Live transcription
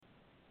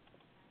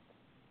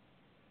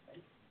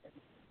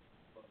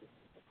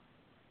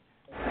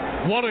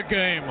What a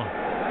game.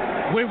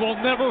 We will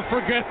never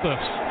forget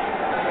this.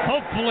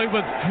 Hopefully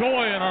with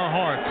joy in our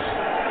hearts.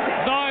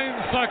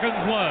 9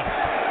 seconds left.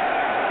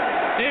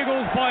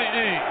 Eagles by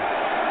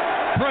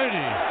 8.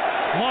 Brady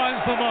lines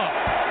them up.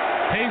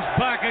 He's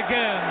back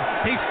again.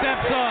 He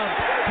steps up.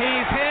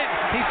 He's hit.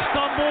 He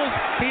stumbles.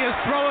 He is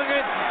throwing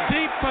it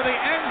deep for the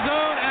end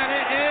zone, and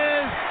it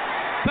is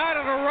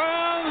batted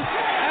around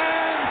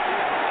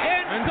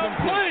and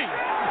incomplete.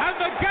 And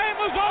the game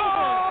is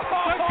over.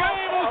 The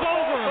game is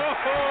over.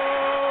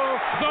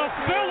 The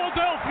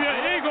Philadelphia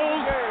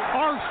Eagles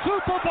are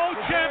Super Bowl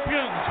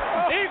champions.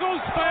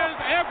 Eagles fans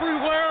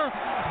everywhere,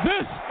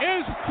 this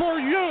is for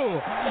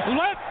you.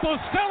 Let the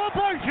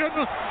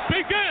celebration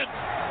begin.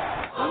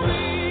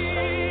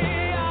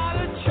 We are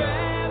the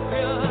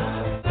champions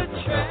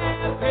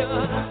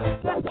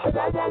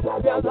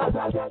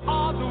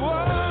of the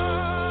world.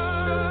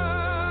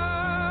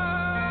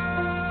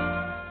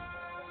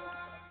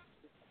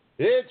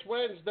 It's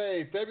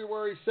Wednesday,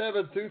 February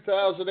 7th,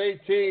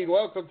 2018.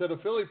 Welcome to the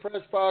Philly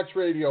Pressbox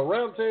Radio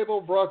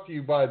Roundtable, brought to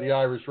you by the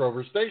Irish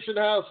Rover Station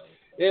House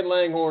in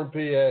Langhorne,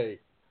 PA.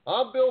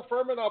 I'm Bill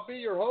Furman. I'll be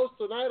your host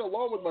tonight,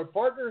 along with my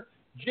partner,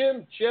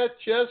 Jim, Chet,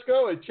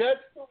 Chesko. And Chet,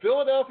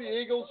 Philadelphia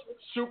Eagles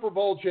Super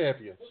Bowl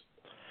champions.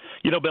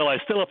 You know, Bill, I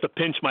still have to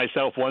pinch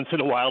myself once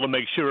in a while to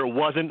make sure it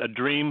wasn't a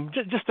dream.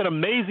 Just an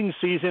amazing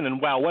season,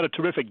 and wow, what a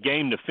terrific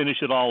game to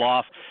finish it all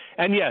off.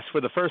 And yes, for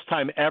the first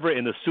time ever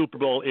in the Super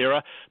Bowl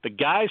era, the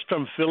guys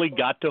from Philly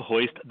got to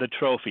hoist the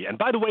trophy. And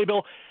by the way,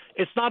 Bill,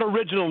 it's not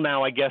original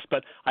now, I guess,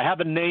 but I have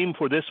a name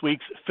for this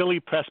week's Philly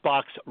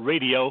Pressbox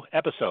Radio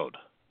episode.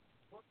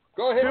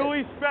 Go ahead.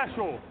 Philly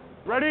Special.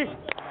 Ready? Here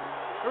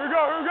we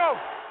go.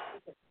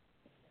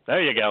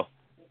 There you go.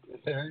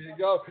 There you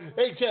go.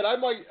 Hey, Chet, I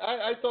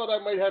thought I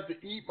might have to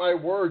eat my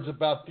words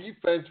about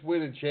defense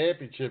winning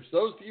championships.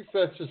 Those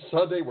defenses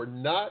Sunday were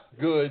not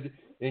good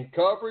in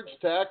coverage,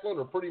 tackling,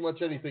 or pretty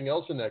much anything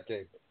else in that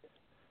game.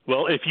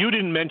 Well, if you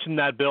didn't mention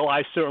that, Bill,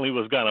 I certainly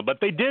was gonna. But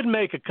they did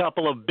make a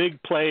couple of big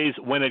plays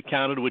when it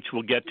counted, which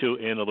we'll get to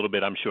in a little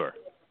bit, I'm sure.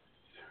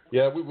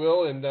 Yeah, we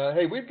will. And,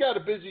 hey, we've got a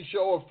busy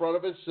show in front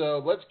of us,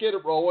 so let's get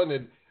it rolling.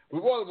 And we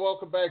want to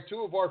welcome back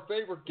two of our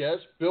favorite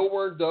guests, Bill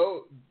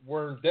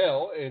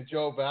Werndl and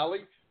Joe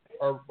Vallee,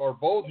 are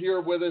both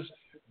here with us.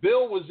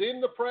 Bill was in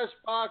the press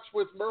box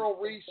with Merle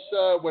Reese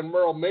when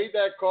Merle made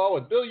that call.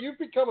 And, Bill, you've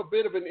become a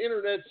bit of an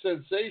internet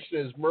sensation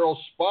as Merle's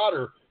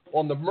spotter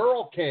on the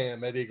Merle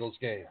cam at Eagles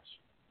games.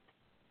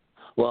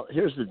 Well,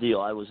 here's the deal.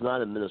 I was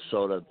not in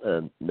Minnesota,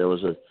 and there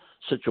was a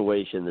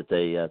situation that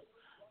they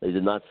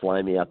did not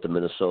fly me out to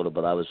Minnesota,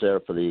 but I was there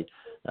for the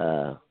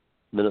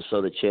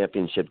Minnesota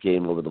championship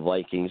game over the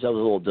Vikings. I was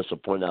a little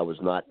disappointed I was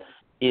not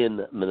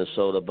in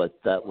Minnesota, but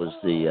that was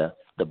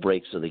the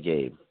breaks of the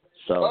game.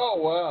 So, oh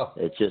wow!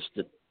 It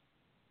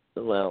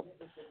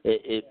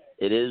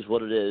is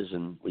what it is,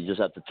 and we just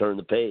have to turn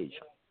the page.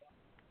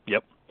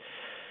 Yep.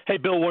 Hey,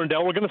 Bill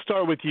Werndl, we're going to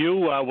start with you.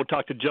 We'll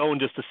talk to Joe in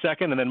just a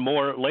second and then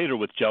more later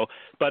with Joe.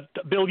 But,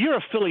 Bill, you're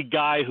a Philly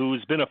guy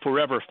who's been a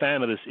forever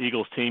fan of this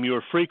Eagles team. You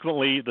were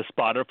frequently the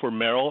spotter for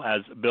Merrill,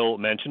 as Bill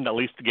mentioned, at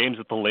least the games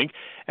at the Link.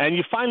 And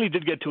you finally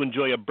did get to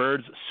enjoy a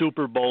Birds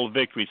Super Bowl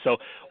victory. So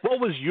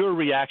what was your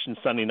reaction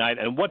Sunday night,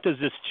 and what does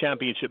this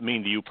championship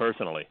mean to you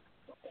personally?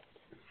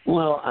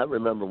 Well, I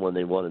remember when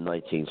they won in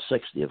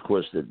 1960. Of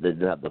course, they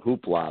didn't have the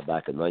hoopla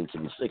back in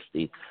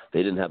 1960.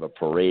 They didn't have a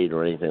parade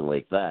or anything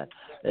like that.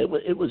 It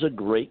was a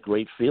great,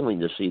 great feeling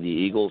to see the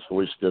Eagles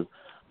hoist the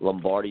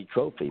Lombardi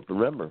Trophy.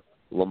 Remember,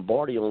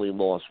 Lombardi only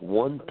lost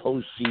one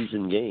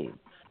postseason game,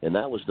 and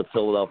that was the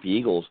Philadelphia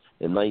Eagles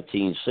in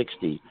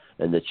 1960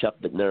 and the Chuck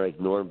McNarick,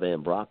 Norm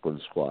Van Brocklin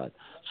squad.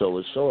 So it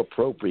was so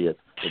appropriate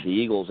that the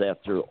Eagles,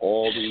 after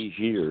all these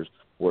years,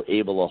 were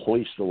able to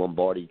hoist the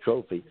Lombardi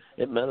Trophy.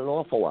 It meant an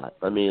awful lot.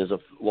 I mean, as a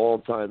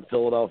long-time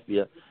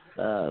Philadelphia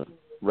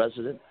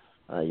resident,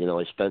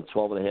 I spent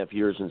 12 and a half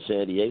years in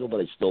San Diego, but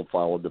I still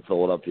followed the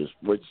Philadelphia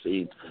sports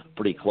scene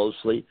pretty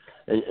closely.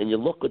 And you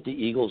look what the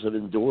Eagles have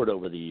endured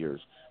over the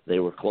years. They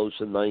were close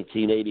in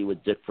 1980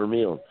 with Dick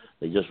Vermeil.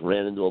 They just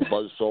ran into a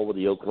buzzsaw with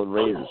the Oakland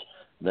Raiders.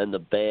 And then the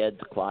bad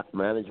clock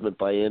management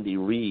by Andy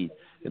Reid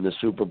in the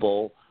Super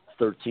Bowl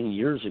 13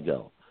 years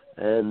ago.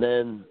 And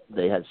then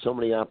they had so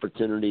many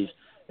opportunities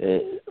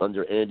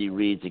under Andy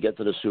Reid to get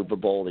to the Super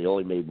Bowl. They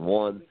only made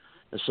one.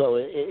 And so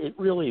it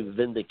really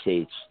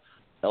vindicates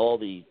all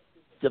the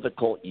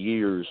difficult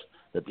years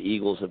that the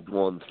Eagles have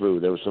gone through.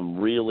 There were some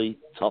really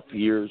tough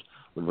years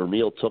when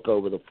Vermeil took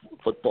over the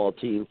football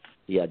team.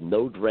 He had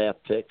no draft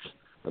picks.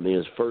 I mean,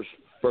 his first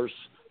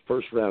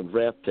round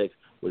draft pick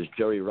was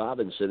Jerry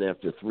Robinson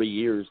after 3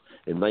 years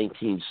in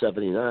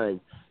 1979.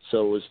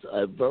 So it was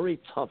a very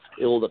tough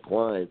hill to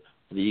climb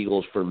for the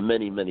Eagles for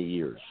many, many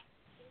years.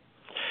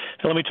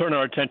 So let me turn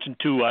our attention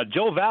to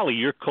Joe Vallee,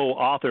 your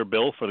co-author,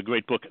 Bill, for the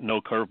great book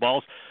No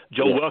Curveballs.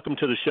 Joe, yeah. Welcome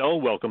to the show.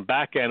 Welcome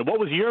back. And what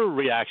was your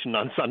reaction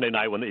on Sunday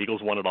night when the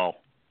Eagles won it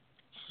all?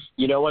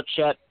 You know what,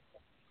 Chet?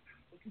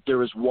 There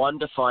was one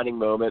defining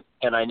moment,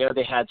 and I know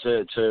they had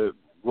to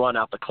run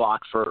out the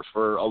clock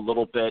for a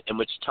little bit, in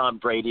which Tom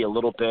Brady a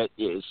little bit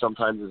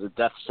sometimes is a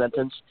death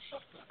sentence.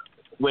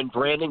 when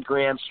Brandon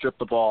Graham stripped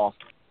the ball,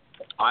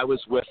 I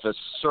was with a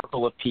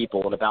circle of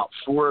people, and about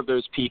 4 of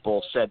those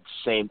people said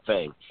the same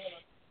thing.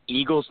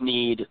 Eagles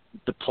need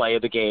the play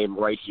of the game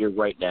right here,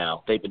 right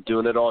now. They've been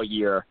doing it all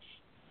year.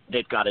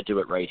 They've got to do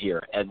it right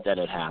here. And then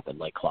it happened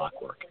like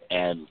clockwork.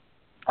 And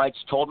I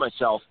just told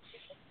myself,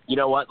 you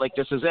know what, like,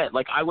 this is it.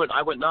 Like, I went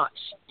nuts.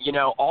 You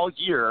know, all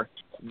year,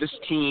 this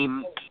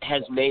team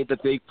has made the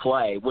big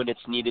play when it's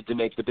needed to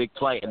make the big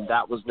play, and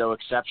that was no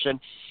exception.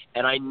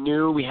 And I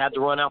knew we had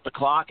to run out the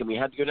clock and we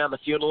had to go down the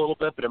field a little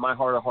bit, but in my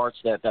heart of hearts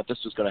that this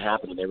was going to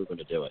happen and they were going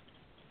to do it.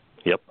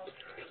 Yep.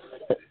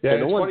 Yeah,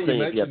 and the one thing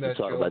you you have to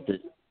talk about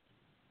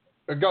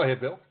Go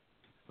ahead, Bill.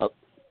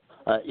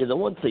 The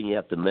one thing you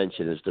have to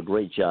mention is the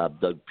great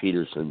job Doug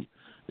Peterson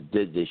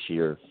did this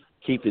year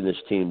keeping this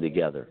team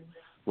together.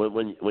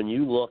 When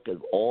you look at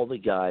all the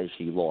guys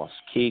he lost,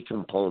 key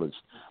components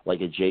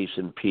like a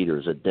Jason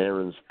Peters, a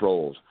Darren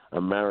Sproles, a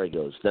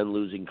Maragos, then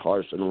losing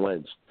Carson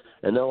Wentz.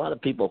 And a lot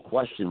of people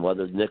question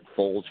whether Nick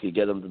Foles could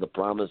get him to the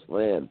promised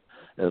land.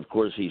 And, of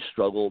course, he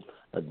struggled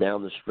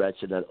down the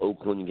stretch in that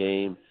Oakland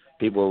game.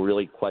 People were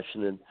really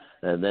questioning.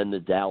 And then the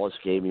Dallas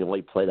game, he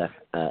only played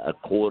a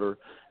quarter.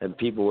 And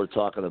people were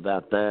talking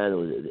about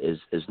that.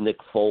 Is Nick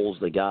Foles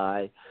the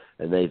guy?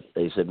 And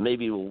they said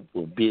maybe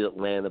we'll beat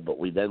Atlanta, but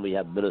we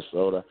have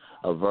Minnesota,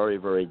 a very,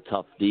 very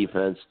tough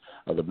defense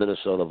of the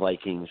Minnesota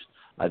Vikings.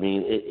 I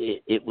mean,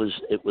 it was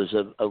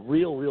a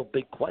real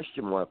big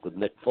question mark with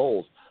Nick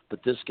Foles.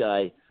 But this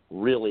guy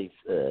really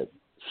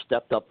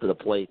stepped up to the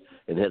plate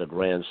and hit a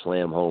grand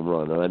slam home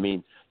run. And I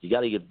mean, you got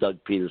to give Doug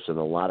Peterson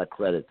a lot of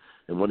credit.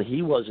 And when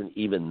he wasn't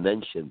even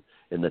mentioned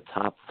in the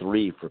top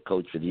 3 for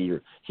Coach of the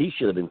Year, he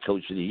should have been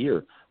Coach of the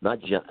Year, not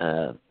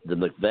the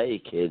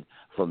McVay kid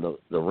from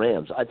the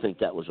Rams. I think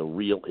that was a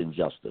real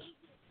injustice.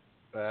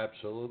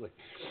 Absolutely.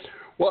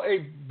 Well, hey,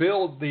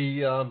 Bill,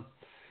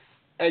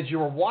 as you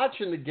were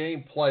watching the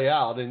game play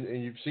out,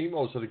 and you've seen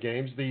most of the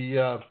games,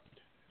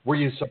 were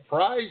you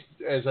surprised,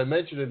 as I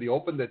mentioned in the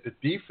open, that the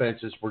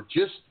defenses were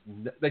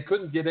they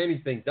couldn't get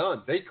anything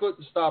done? They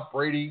couldn't stop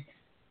Brady,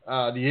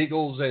 the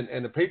Eagles,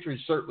 and the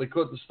Patriots certainly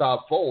couldn't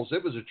stop Foles.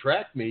 It was a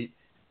track meet,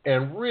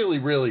 and really,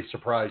 really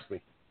surprised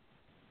me.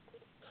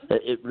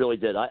 It really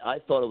did. I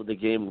thought the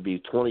game would be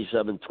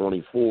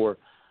 27-24.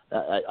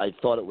 I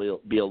thought it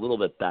would be a little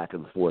bit back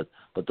and forth.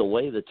 But the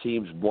way the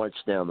teams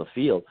marched down the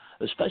field,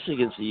 especially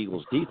against the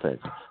Eagles'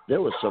 defense,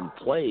 there were some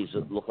plays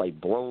that looked like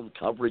blown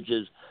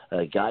coverages.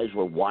 Guys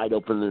were wide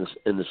open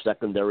in the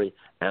secondary,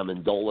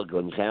 Amendola,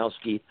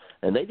 Gronkowski,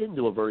 and they didn't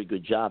do a very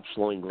good job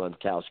slowing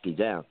Gronkowski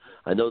down.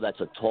 I know that's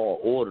a tall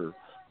order,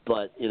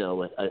 but, you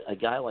know, a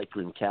guy like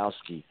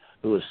Gronkowski,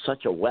 who is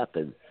such a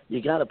weapon,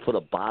 you got to put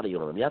a body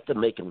on him. You have to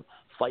make him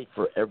fight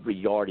for every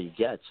yard he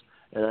gets.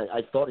 And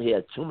I thought he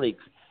had too many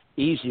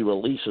easy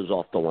releases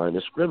off the line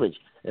of scrimmage,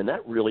 and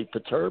that really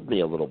perturbed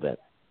me a little bit.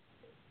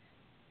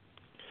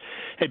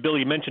 Hey, Bill,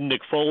 you mentioned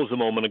Nick Foles a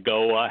moment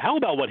ago. How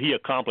about what he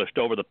accomplished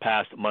over the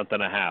past month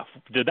and a half?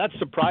 Did that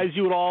surprise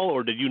you at all,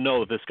 or did you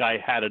know this guy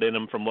had it in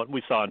him from what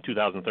we saw in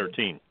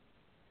 2013?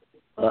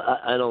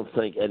 I don't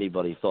think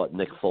anybody thought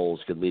Nick Foles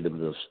could lead him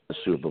to the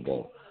Super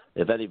Bowl.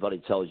 If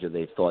anybody tells you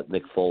they thought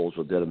Nick Foles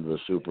would get him to the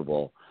Super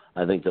Bowl,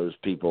 I think those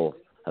people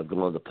have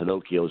gone to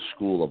Pinocchio's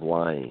school of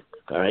lying,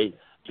 all right?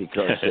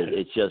 Because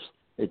it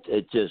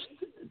just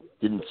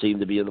didn't seem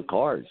to be in the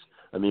cards.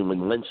 I mean,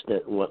 when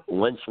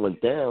Wentz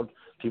went down,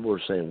 people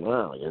were saying,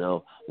 wow, you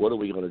know, what are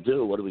we going to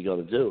do? What are we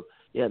going to do?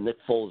 Yeah, Nick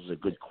Foles is a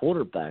good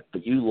quarterback,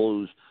 but you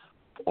lose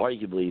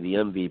arguably the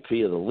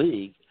MVP of the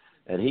league,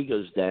 and he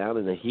goes down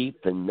in a heap,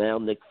 and now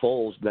Nick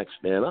Foles, next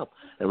man up.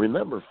 And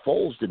remember,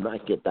 Foles did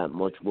not get that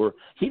much work.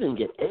 He didn't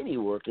get any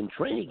work in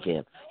training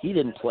camp. He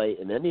didn't play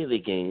in any of the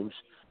games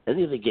in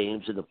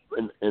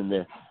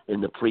the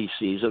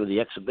preseason or the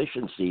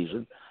exhibition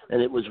season,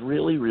 and it was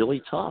really,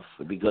 really tough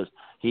because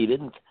he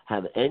didn't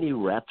have any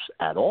reps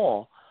at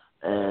all,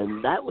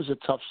 and that was a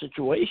tough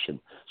situation.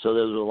 So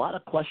there was a lot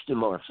of question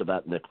marks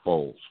about Nick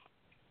Foles.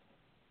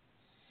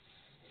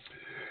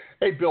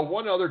 Hey, Bill,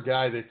 one other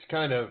guy that's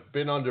kind of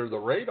been under the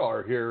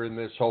radar here in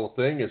this whole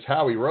thing is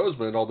Howie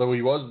Roseman. Although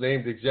he was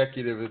named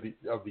Executive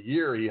of the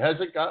Year, he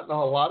hasn't gotten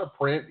a lot of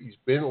print. He's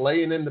been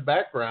laying in the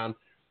background.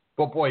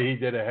 But, boy,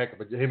 him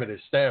and his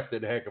staff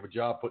did a heck of a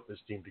job putting this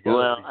team together.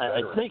 Well,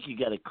 I think you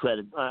got to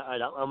credit.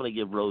 I'm going to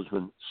give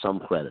Roseman some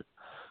credit.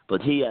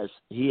 But he has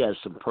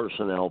some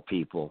personnel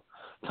people.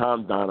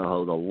 Tom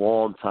Donahoe, the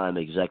longtime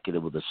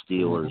executive with the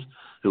Steelers,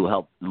 who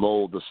helped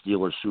mold the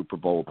Steelers Super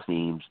Bowl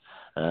teams.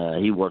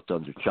 He worked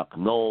under Chuck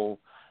Noll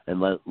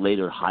and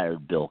later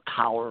hired Bill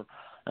Cowher.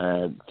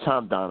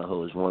 Tom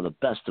Donahoe is one of the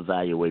best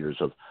evaluators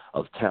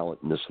of talent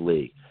in this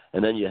league.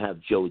 And then you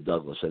have Joe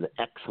Douglas, an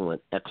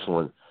excellent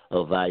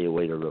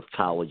evaluator of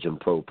college and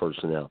pro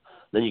personnel.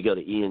 Then you go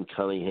to Ian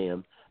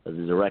Cunningham, the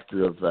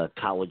director of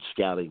college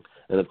scouting,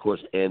 and, of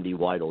course, Andy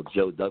Weidel,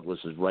 Joe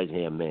Douglas's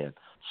right-hand man.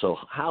 So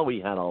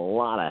Howie had a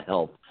lot of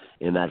help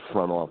in that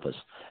front office.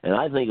 And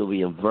I think it'll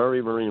be a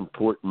very, very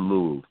important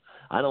move.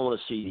 I don't want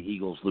to see the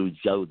Eagles lose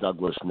Joe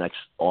Douglas next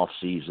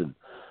offseason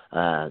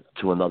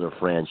to another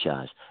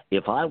franchise.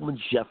 If I was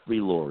Jeffrey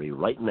Lurie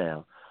right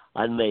now,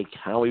 I'd make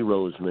Howie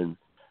Roseman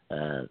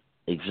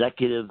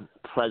executive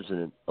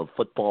president of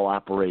football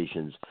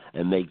operations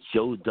and make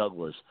Joe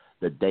Douglas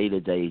the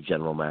day-to-day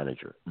general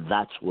manager.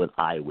 That's what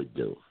I would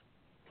do.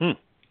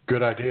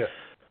 Good idea.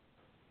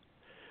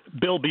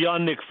 Bill,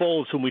 beyond Nick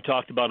Foles, whom we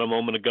talked about a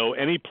moment ago,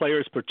 any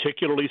players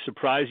particularly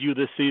surprise you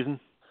this season?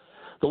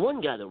 The one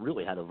guy that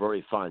really had a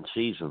very fine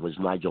season was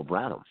Nigel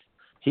Bradham.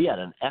 He had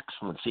an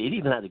excellent season. He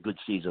even had a good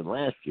season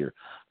last year,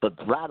 but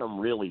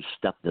Bradham really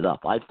stepped it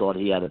up. I thought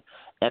he had an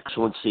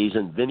excellent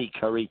season. Vinnie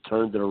Curry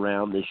turned it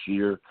around this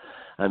year.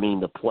 I mean,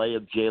 the play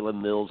of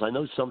Jalen Mills, I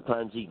know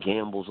sometimes he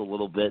gambles a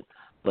little bit,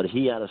 but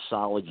he had a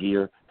solid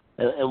year.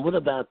 And what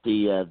about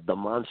the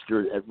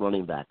monster at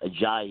running back,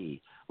 Ajayi?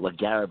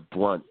 LeGarrette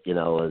Blount,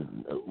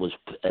 was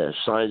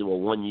signed to a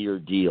one-year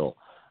deal.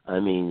 I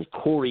mean,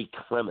 Corey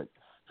Clement,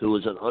 who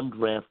was an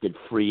undrafted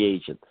free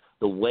agent,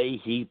 the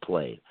way he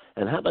played.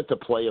 And how about the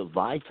play of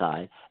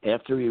Vitae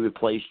after he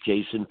replaced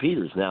Jason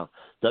Peters? Now,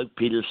 Doug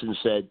Peterson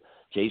said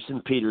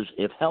Jason Peters,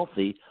 if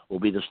healthy, will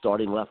be the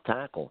starting left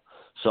tackle.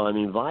 So, I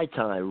mean,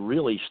 Vitae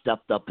really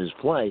stepped up his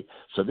play.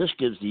 So this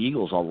gives the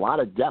Eagles a lot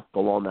of depth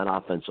along that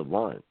offensive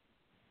line.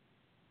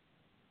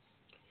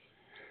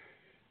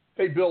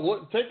 Hey,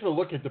 Bill, taking a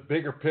look at the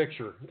bigger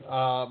picture,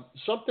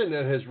 something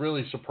that has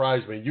really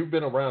surprised me. You've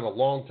been around a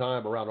long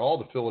time, around all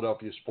the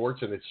Philadelphia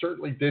sports, and it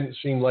certainly didn't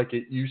seem like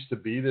it used to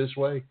be this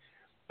way.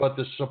 But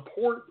the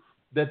support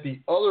that the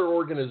other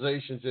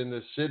organizations in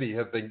this city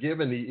have been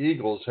giving the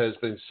Eagles has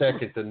been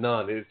second to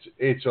none.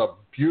 It's a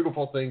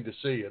beautiful thing to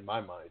see in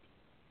my mind.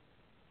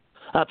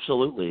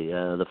 Absolutely.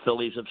 The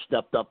Phillies have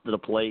stepped up to the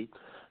plate.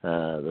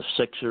 The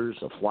Sixers,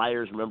 the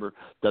Flyers. Remember,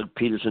 Doug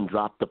Peterson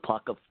dropped the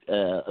puck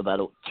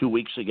about 2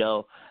 weeks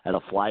ago at a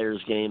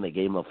Flyers game. They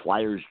gave him a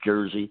Flyers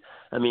jersey.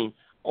 I mean,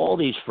 all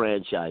these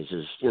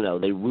franchises,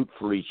 they root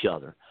for each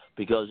other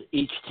because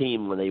each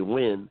team, when they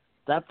win,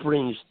 that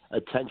brings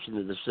attention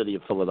to the city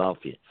of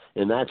Philadelphia.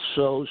 And that's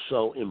so,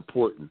 so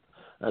important.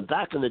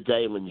 Back in the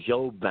day when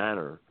Joe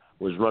Banner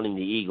was running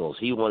the Eagles,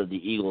 he wanted the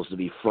Eagles to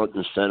be front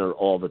and center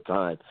all the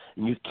time.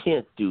 And you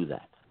can't do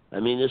that. I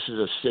mean, this is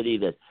a city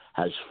that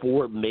has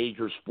 4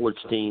 major sports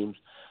teams,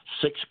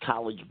 6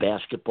 college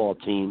basketball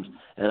teams,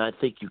 and I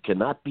think you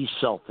cannot be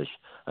selfish.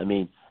 I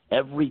mean,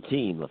 every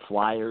team, the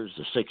Flyers,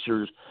 the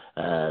Sixers,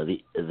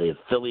 the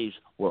Phillies,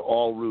 were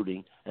all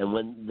rooting. And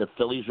when the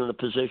Phillies are in a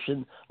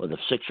position, or the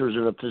Sixers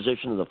are in a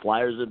position, or the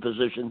Flyers are in a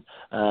position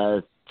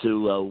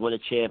to win a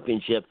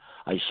championship,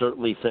 I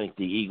certainly think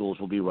the Eagles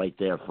will be right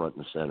there front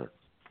and center.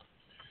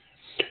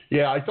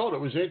 Yeah, I thought it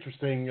was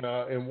interesting.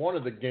 In one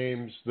of the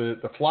games,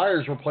 the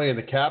Flyers were playing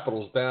the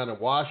Capitals down in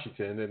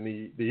Washington, and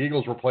the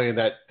Eagles were playing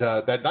that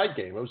night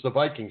game. It was the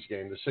Vikings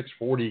game, the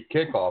 6:40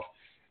 kickoff.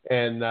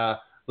 And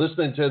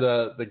listening to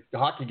the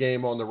hockey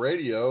game on the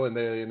radio, and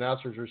the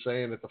announcers were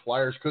saying that the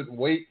Flyers couldn't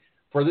wait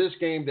for this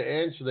game to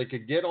end so they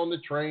could get on the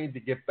train to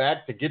get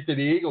back to get to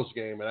the Eagles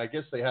game. And I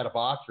guess they had a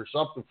box or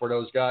something for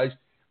those guys,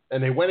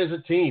 and they went as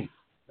a team.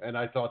 And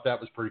I thought that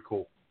was pretty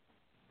cool.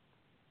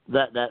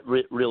 That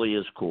really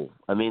is cool.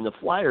 I mean, the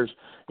Flyers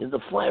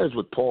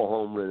with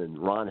Paul Holmgren and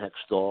Ron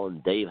Hextall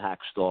and Dave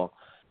Hackstall,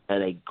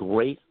 and a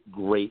great,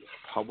 great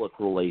public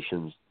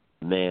relations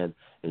man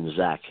in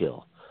Zach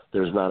Hill.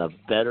 There's not a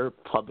better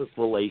public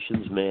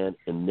relations man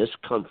in this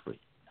country,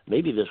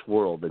 maybe this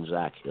world, than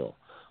Zach Hill.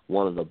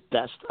 One of the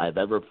best I've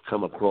ever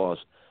come across,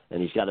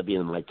 and he's got to be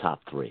in my top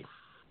 3.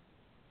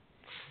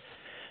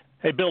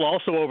 Hey, Bill,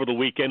 also over the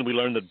weekend we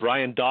learned that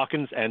Brian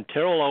Dawkins and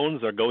Terrell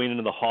Owens are going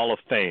into the Hall of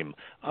Fame.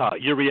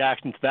 Your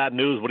reaction to that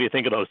news, what do you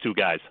think of those two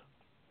guys?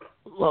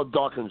 Well,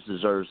 Dawkins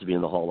deserves to be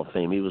in the Hall of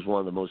Fame. He was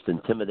one of the most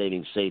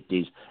intimidating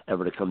safeties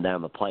ever to come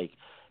down the pike.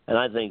 And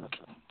I think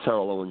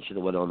Terrell Owens should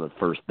have went on the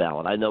first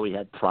ballot. I know he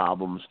had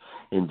problems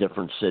in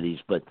different cities,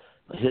 but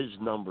his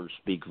numbers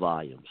speak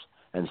volumes.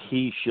 And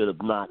he should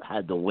have not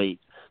had to wait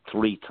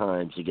 3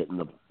 times to get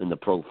in the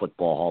Pro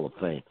Football Hall of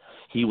Fame.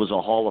 He was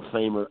a Hall of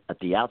Famer at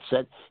the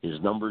outset.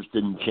 His numbers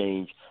didn't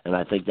change, and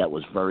I think that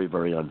was very,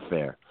 very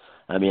unfair.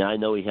 I mean, I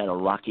know he had a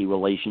rocky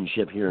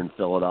relationship here in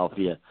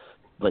Philadelphia,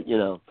 but,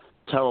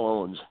 Terrell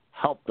Owens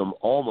helped them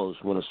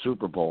almost win a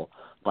Super Bowl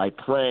by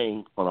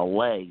playing on a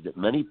leg that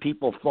many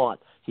people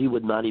thought he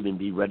would not even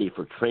be ready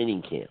for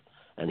training camp.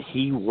 And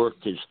he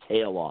worked his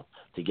tail off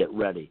to get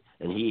ready,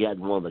 and he had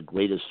one of the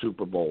greatest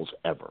Super Bowls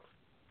ever.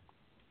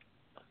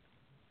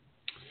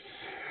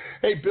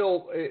 Hey,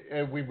 Bill,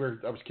 and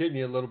I was kidding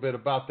you a little bit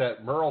about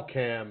that Merle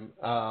cam,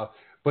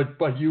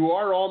 but you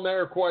are on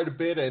there quite a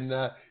bit,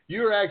 and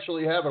you're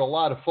actually having a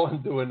lot of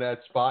fun doing that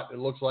spot. It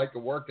looks like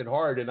you're working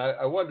hard, and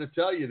I wanted to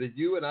tell you that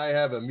you and I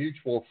have a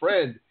mutual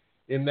friend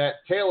in that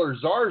Taylor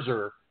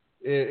Zarzer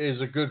is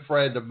a good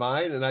friend of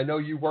mine, and I know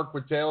you work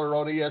with Taylor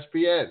on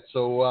ESPN,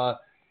 so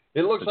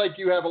it looks like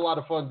you have a lot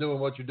of fun doing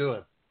what you're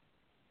doing.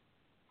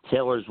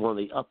 Taylor is one of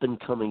the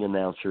up-and-coming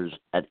announcers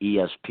at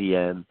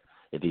ESPN.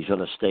 If he's going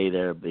to stay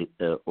there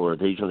or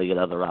if he's going to get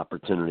other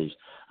opportunities,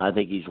 I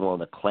think he's one of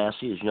the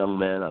classiest young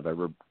men I've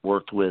ever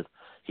worked with.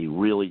 He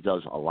really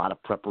does a lot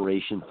of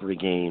preparation for the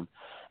game.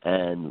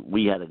 And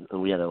we had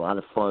a lot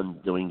of fun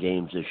doing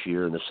games this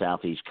year in the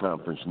Southeast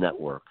Conference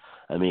Network.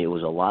 I mean, it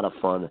was a lot of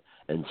fun,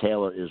 and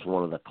Taylor is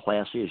one of the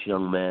classiest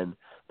young men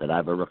that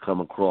I've ever come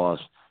across.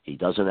 He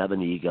doesn't have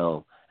an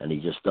ego, and he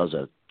just does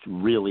a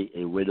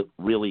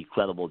really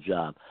credible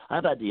job.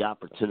 I've had the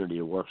opportunity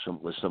to work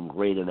with some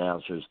great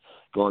announcers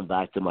going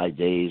back to my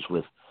days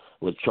with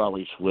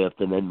Charlie Swift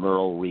and then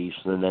Merle Reese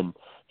and then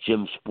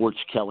Jim Sports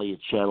Kelly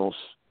at Channel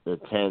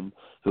 10,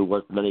 who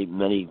worked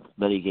many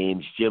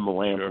games, Jim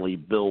Lampley,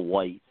 sure. Bill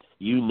White,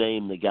 you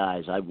name the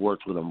guys. I've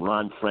worked with them.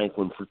 Ron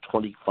Franklin for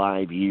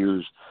 25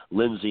 years,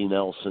 Lindsey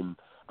Nelson.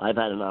 I've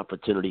had an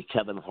opportunity,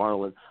 Kevin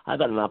Harlan.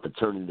 I've had an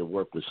opportunity to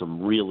work with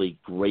some really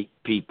great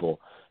people,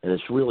 and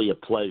it's really a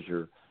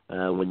pleasure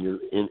when you're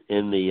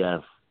in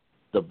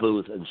the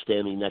booth and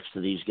standing next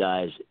to these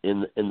guys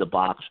in the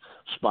box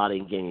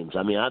spotting games.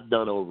 I mean, I've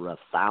done over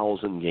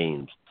 1,000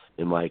 games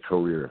in my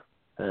career.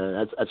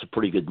 That's a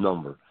pretty good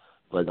number.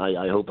 But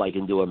I hope I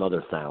can do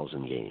another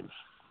 1,000 games.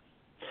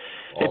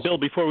 Hey, Bill,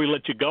 before we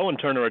let you go and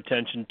turn our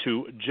attention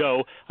to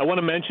Joe, I want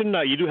to mention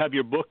you do have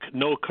your book,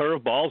 No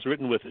Curveballs,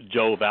 written with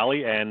Joe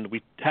Vallee, and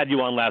we had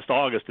you on last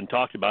August and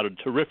talked about it.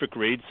 Terrific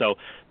read, so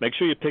make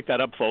sure you pick that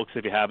up, folks,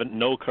 if you haven't.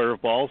 No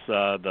Curveballs,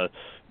 the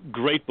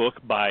great book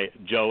by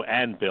Joe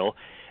and Bill.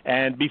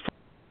 And before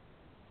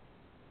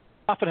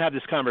we often have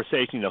this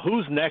conversation,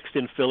 who's next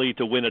in Philly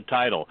to win a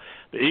title?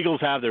 The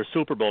Eagles have their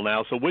Super Bowl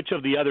now, so which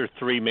of the other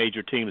three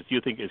major teams do you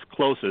think is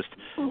closest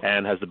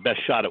and has the best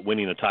shot at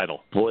winning a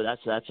title? Boy,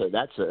 that's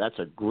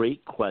a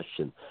great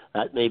question.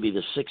 That may be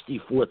the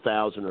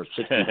 $64,000 or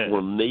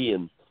 $64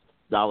 million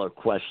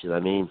question. I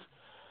mean,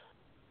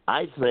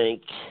 I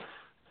think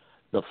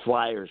the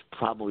Flyers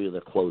probably are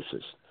the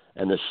closest,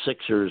 and the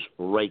Sixers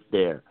right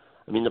there.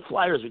 I mean, the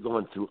Flyers are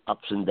going through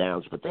ups and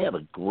downs, but they have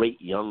a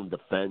great young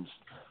defense.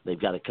 They've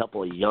got a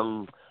couple of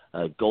young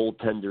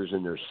goaltenders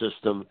in their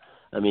system.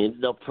 I mean,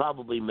 they'll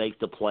probably make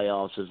the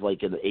playoffs as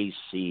like an ace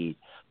seed.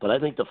 But I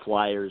think the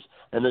Flyers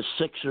and the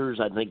Sixers,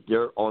 I think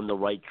they're on the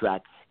right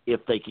track if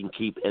they can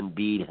keep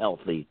Embiid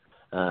healthy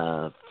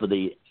for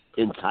the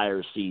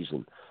entire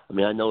season. I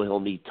mean, I know he'll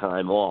need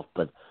time off,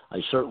 but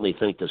I certainly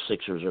think the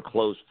Sixers are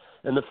close.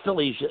 And the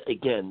Phillies,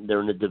 again,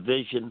 they're in a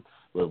division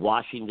with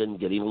Washington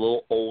getting a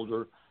little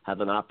older, have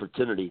an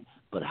opportunity.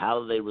 But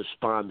how do they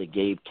respond to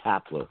Gabe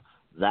Kapler?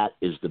 That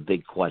is the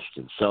big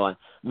question. So, I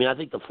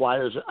think the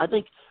Flyers, I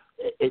think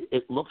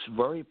it looks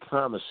very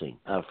promising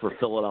for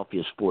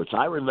Philadelphia sports.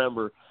 I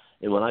remember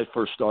when I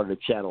first started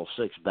at Channel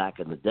 6 back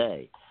in the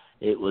day,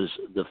 it was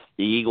the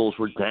Eagles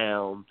were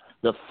down,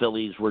 the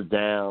Phillies were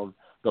down,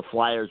 the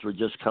Flyers were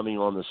just coming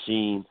on the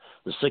scene.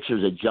 The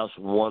Sixers had just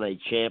won a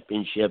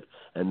championship,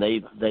 and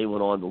they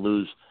went on to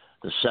lose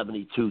the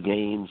 72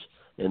 games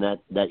in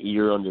that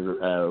year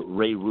under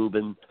Ray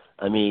Rubin.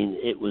 I mean,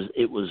 it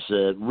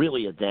was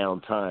really a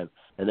down time.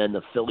 And then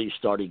the Phillies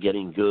started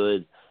getting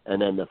good,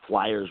 and then the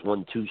Flyers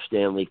won 2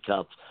 Stanley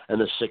Cups,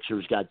 and the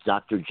Sixers got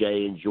Dr.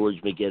 J and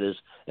George McGinnis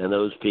and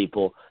those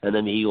people, and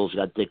then the Eagles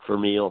got Dick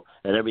Vermeil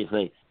and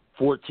everything.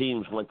 4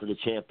 teams went to the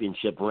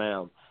championship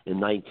round in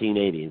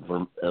 1980,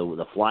 from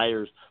the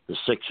Flyers, the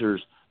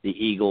Sixers, the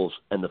Eagles,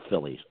 and the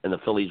Phillies. And the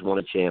Phillies won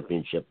a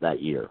championship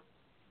that year.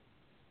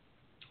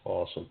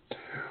 Awesome.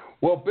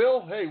 Well,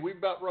 Bill, hey, we've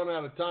about run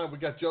out of time. We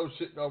got Joe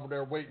sitting over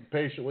there waiting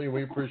patiently, and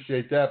we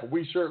appreciate that. But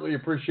we certainly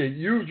appreciate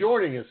you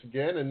joining us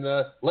again, and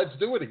let's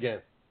do it again.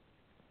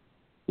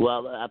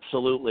 Well,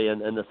 absolutely.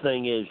 And the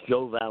thing is,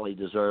 Joe Vallee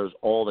deserves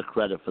all the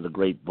credit for the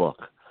great book.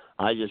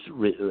 I just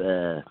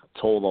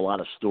told a lot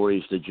of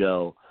stories to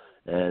Joe,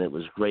 and it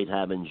was great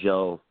having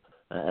Joe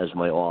as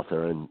my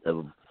author. And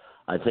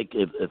I think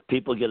if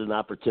people get an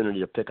opportunity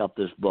to pick up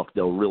this book,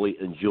 they'll really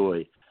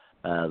enjoy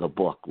the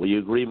book. Will you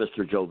agree,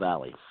 Mr. Joe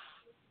Vallee?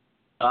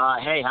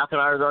 Hey, how can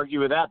I argue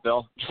with that,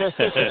 Bill? That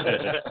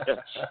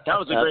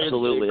was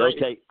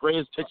the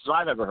greatest pitches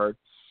I've ever heard.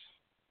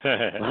 All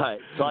right.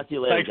 Talk to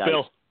you later, Thanks, guys.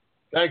 Bill.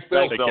 Thanks,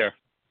 Bill. Take care.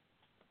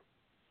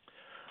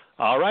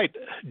 All right.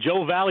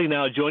 Joe Vallee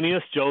now joining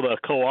us. Joe, the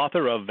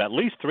co-author of at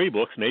least 3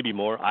 books, maybe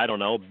more. I don't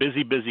know.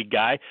 Busy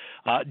guy.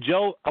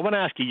 Joe, I want to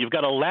ask you, you've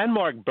got a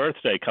landmark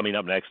birthday coming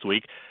up next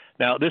week.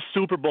 Now, this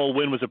Super Bowl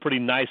win was a pretty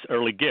nice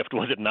early gift,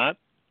 was it not?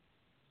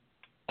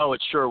 Oh,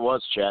 it sure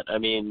was, Chet. I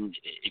mean,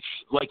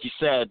 like you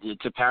said,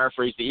 to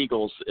paraphrase the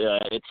Eagles,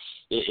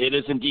 it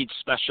is indeed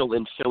special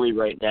in Philly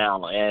right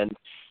now. And,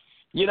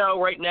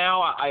 right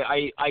now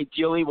I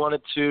ideally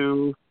wanted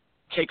to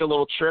take a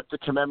little trip to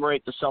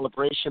commemorate the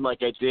celebration like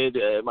I did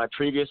my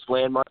previous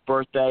landmark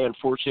birthday.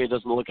 Unfortunately, it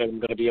doesn't look like I'm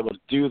going to be able to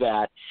do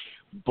that.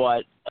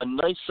 But a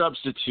nice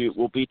substitute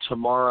will be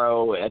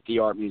tomorrow at the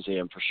Art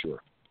Museum for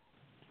sure.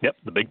 Yep,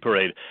 the big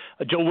parade.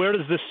 Joe, where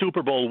does this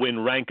Super Bowl win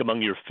rank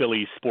among your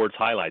Philly sports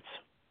highlights?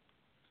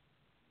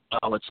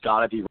 Oh, it's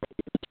got to be right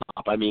at the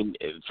top. I mean,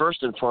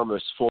 first and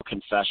foremost, full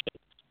confession.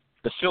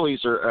 The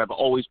Phillies have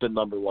always been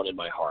number one in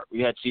my heart.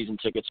 We had season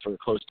tickets for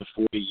close to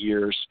 40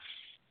 years.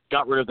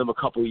 Got rid of them a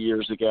couple of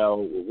years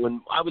ago. When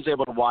I was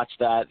able to watch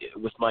that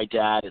with my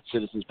dad at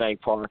Citizens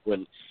Bank Park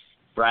when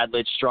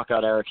Bradley struck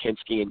out Eric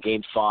Hinsky in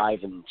Game 5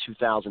 in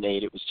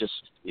 2008. It was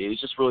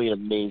just really an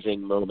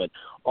amazing moment.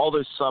 All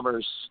those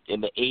summers in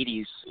the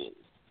 80s,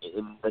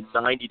 in the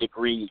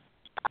 90-degree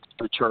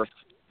turf,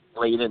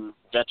 Layden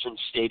Veterans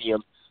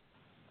Stadium,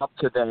 up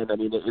to then, I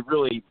mean, it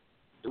really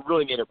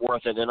made it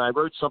worth it. And I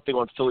wrote something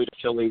on Philly to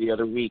Philly the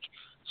other week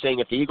saying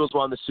if the Eagles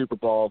won the Super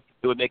Bowl,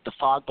 it would make the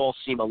fog ball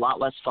seem a lot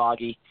less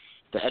foggy,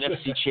 the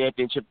NFC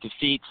Championship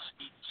defeats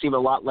seem a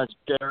lot less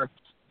bitter,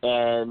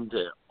 and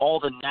all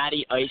the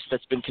natty ice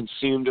that's been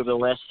consumed over the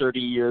last 30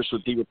 years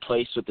would be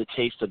replaced with the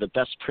taste of the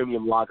best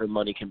premium lager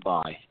money can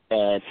buy.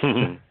 And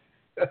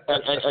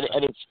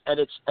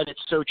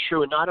it's so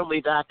true. And not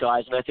only that,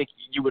 guys, and I think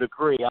you would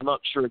agree, I'm not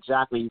sure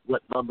exactly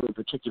what number in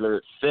particular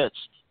it fits.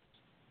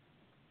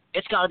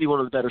 It's got to be one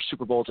of the better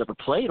Super Bowls ever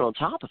played on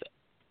top of it.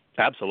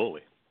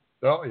 Absolutely.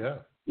 Oh, yeah.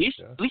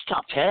 At least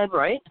top 10,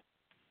 right?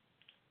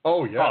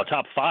 Oh, yeah. Oh,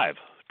 top 5.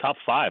 Top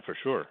 5 for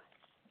sure.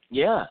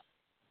 Yeah.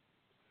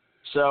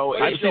 So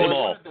I've seen them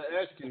all.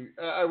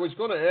 I was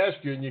going to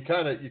ask you, and you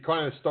kind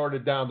of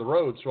started down the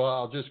road, so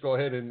I'll just go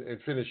ahead and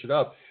finish it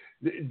up.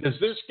 Does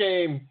this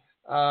game,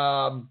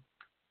 so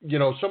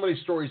many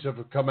stories have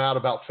come out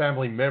about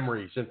family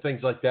memories and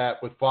things like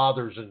that with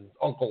fathers and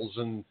uncles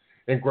and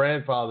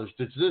grandfathers.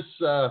 Does this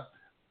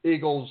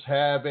Eagles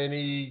have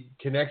any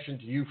connection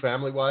to you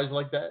family-wise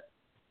like that?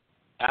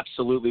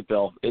 Absolutely,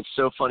 Bill. It's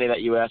so funny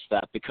that you asked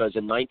that because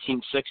in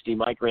 1960,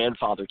 my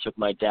grandfather took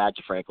my dad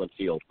to Franklin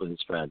Field with his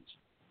friends.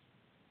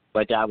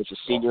 My dad was a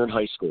senior in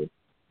high school.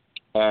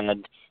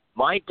 And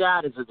my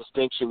dad is a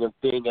distinction of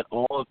being at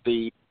all of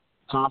the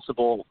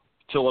possible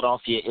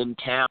Philadelphia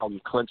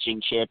in-town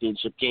clinching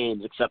championship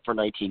games except for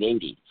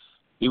 1980.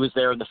 He was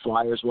there in the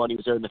Flyers one. He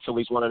was there in the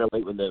Phillies one in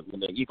 08 when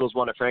the Eagles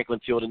won at Franklin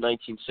Field in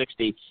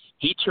 1960.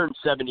 He turned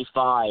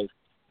 75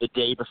 the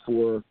day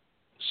before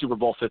Super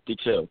Bowl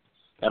 52.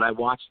 And I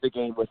watched the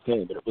game with him,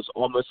 and it was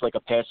almost like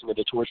a passing of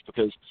the torch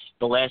because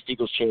the last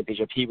Eagles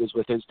championship, he was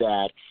with his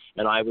dad,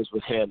 and I was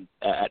with him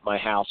at my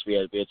house. We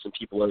had some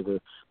people over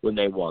when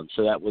they won,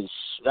 so that was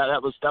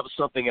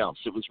something else.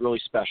 It was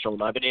really special,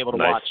 and I've been able to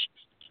watch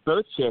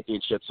both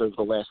championships over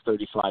the last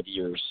 35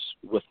 years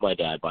with my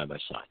dad by my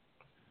side.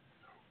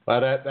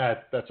 Well,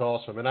 that's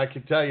awesome, and I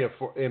can tell you,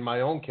 in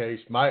my own case,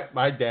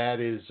 my dad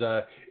is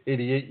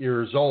 88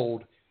 years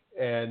old,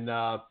 and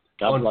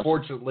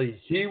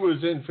unfortunately, he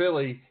was in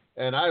Philly.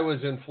 And I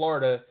was in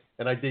Florida,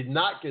 and I did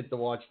not get to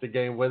watch the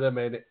game with him,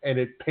 and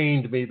it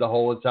pained me the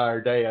whole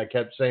entire day. I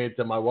kept saying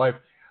to my wife,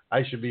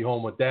 I should be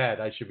home with Dad.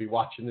 I should be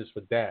watching this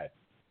with Dad.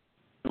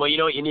 Well, you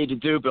know what you need to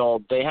do,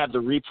 Bill? They have the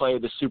replay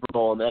of the Super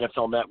Bowl on the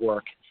NFL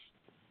Network.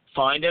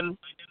 Find him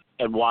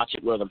and watch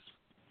it with him.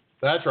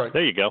 That's right.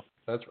 There you go.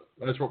 That's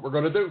what we're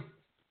going to do.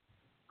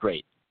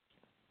 Great.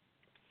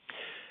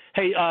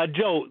 Hey,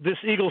 Joe, this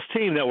Eagles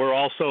team that we're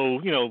also,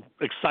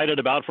 excited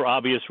about for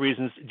obvious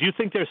reasons, do you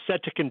think they're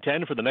set to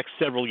contend for the next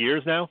several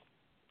years now?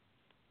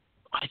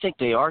 I think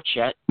they are,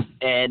 Chet.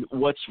 And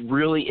what's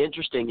really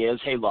interesting is,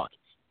 hey, look,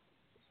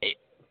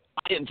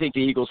 I didn't think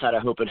the Eagles had a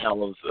hope in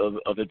hell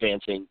of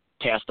advancing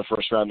past the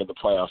first round of the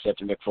playoffs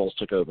after Nick Foles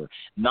took over.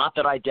 Not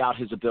that I doubt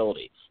his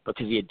ability,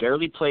 because he had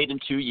barely played in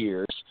 2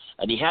 years,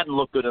 and he hadn't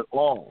looked good at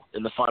all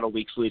in the final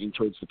weeks leading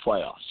towards the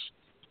playoffs.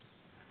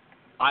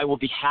 I will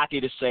be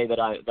happy to say that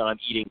I'm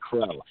eating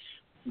crow.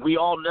 We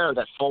all know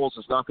that Foles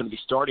is not going to be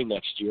starting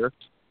next year,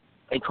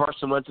 and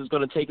Carson Wentz is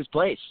going to take his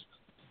place.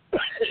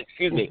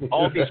 Excuse me.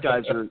 All of these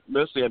guys are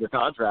mostly under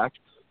contract.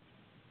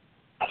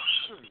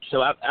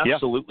 So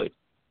absolutely.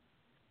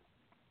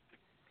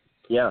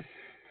 Yeah.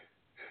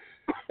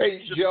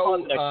 Hey,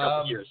 Joe,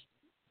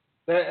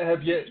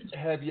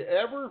 have you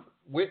ever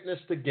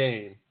witnessed a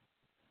game,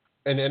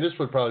 and this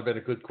would probably be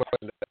a good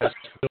question to ask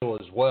Bill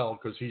as well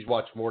because he's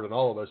watched more than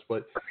all of us,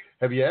 but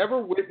have you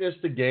ever witnessed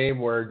a game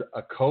where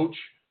a coach,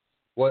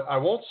 what I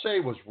won't say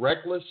was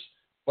reckless,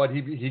 but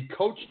he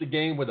coached the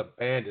game with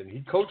abandon.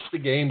 He coached the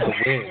game to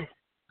win.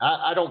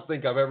 I don't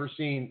think I've ever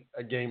seen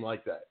a game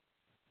like that.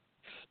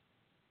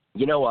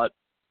 You know what?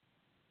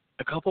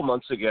 A couple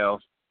months ago,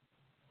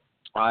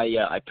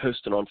 I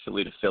posted on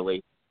Philly to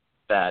Philly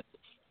that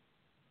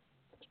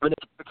when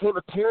it became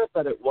apparent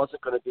that it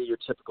wasn't going to be your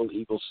typical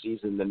Eagles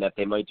season and that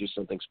they might do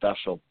something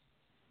special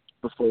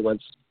before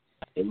Wentz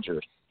got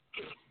injured,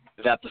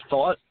 that the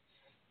thought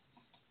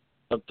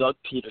of Doug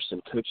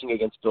Peterson coaching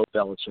against Bill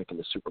Belichick in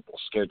the Super Bowl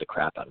scared the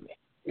crap out of me.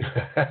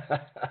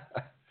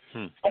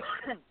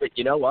 But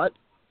you know what?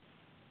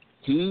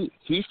 He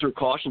threw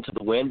caution to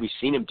the wind. We've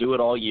seen him do it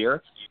all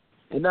year,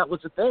 and that was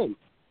the thing.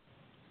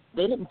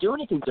 They didn't do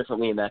anything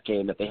differently in that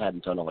game that they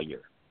hadn't done all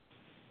year.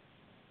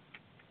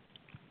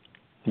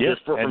 Yes,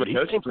 from a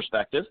coaching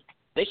perspective,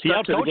 they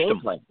stuck to the game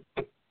plan.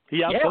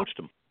 He outcoached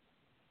him.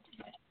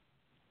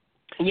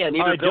 Yeah,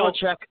 neither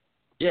Belichick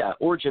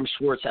or Jim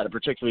Schwartz had a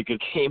particularly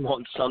good game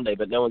on Sunday,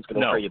 but no one's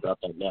going to worry about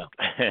that now.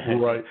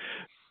 Right.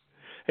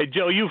 Hey,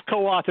 Joe, you've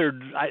co-authored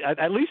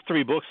at least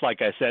 3 books,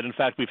 like I said. In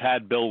fact, we've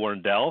had Bill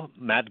Werndl,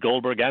 Matt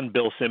Goldberg, and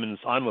Bill Simmons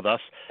on with us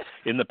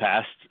in the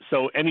past.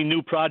 So any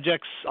new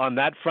projects on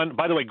that front?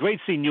 By the way, great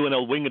seeing you and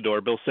El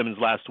Wingador, Bill Simmons,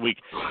 last week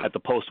at the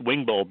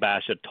Post-Wing Bowl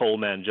Bash at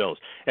Tollman Joe's.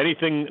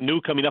 Anything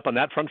new coming up on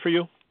that front for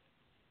you?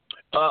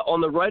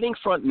 On the writing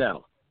front,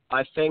 no.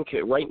 I think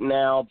right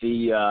now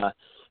the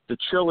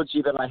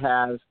trilogy that I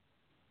have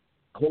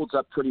holds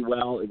up pretty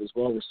well. It was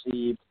well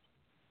received.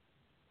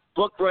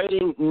 Book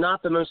writing,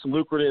 not the most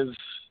lucrative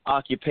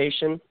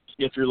occupation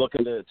if you're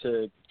looking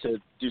to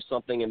do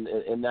something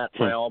in that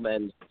realm.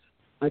 And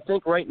I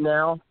think right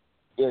now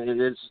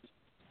it is,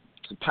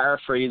 to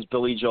paraphrase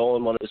Billy Joel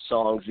in one of his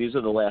songs, these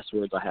are the last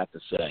words I have to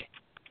say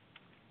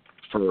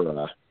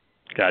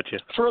Gotcha.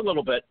 For a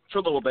little bit.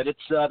 It's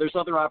there's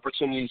other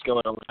opportunities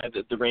going on. I have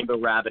the Rainbow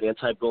Rabbit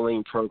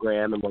anti-bullying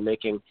program, and we're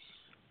making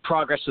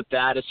progress with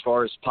that as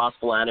far as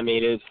possible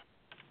animated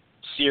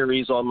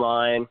series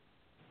online,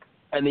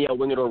 and the El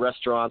Wingador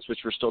restaurants, which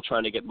we're still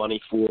trying to get money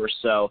for.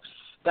 So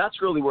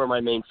that's really where my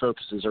main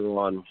focuses are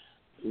on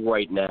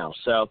right now.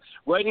 So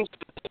writing's going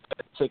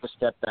to take a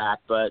step back,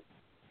 but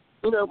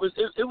it was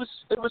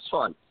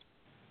fun.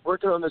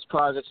 Working on those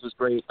projects was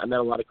great. I met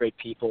a lot of great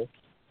people.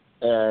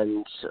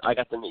 And I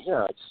got to meet,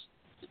 it's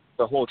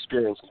the whole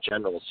experience in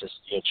general. It's just,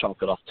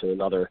 chalk it off to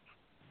another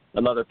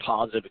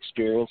positive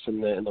experience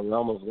in the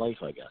realm of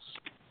life, I guess.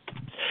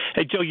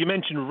 Hey, Joe, you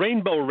mentioned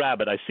Rainbow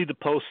Rabbit. I see the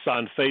posts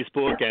on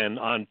Facebook and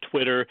on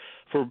Twitter.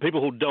 For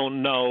people who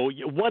don't know,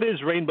 what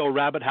is Rainbow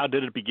Rabbit? How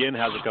did it begin?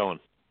 How's it going?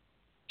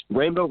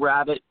 Rainbow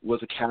Rabbit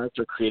was a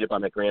character created by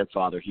my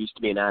grandfather. He used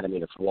to be an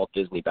animator for Walt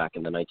Disney back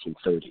in the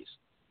 1930s.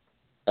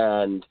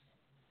 And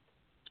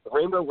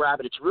Rainbow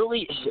Rabbit, it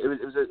was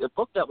a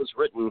book that was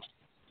written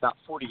about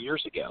 40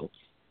 years ago,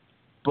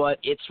 but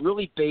it's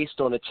really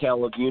based on a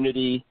tale of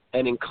unity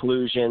and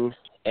inclusion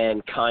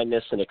and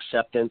kindness and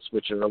acceptance,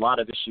 which are a lot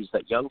of issues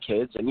that young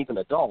kids and even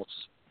adults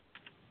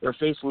are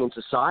facing in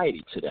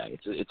society today.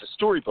 It's a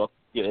storybook,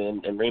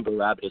 and Rainbow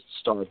Rabbit is the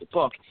star of the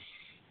book,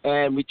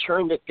 and we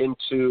turned it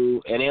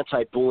into an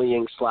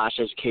anti-bullying /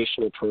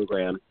 educational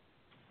program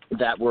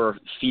that we're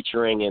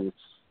featuring in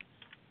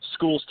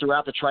schools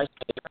throughout the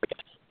tri-state area.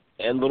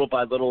 And little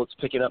by little, it's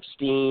picking up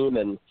steam,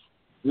 and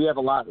we have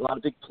a lot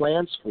of big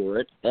plans for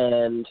it.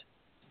 And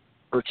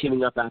we're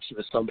teaming up actually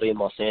with somebody in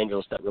Los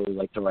Angeles that really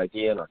liked our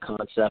idea and our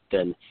concept.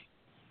 And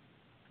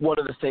one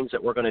of the things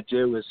that we're going to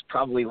do is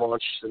probably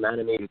launch some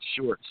animated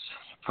shorts,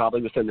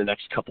 probably within the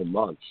next couple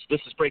months.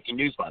 This is breaking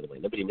news, by the way.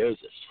 Nobody knows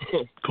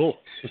this. Cool.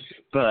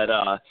 But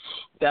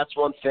that's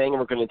one thing, and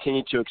we're going to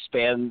continue to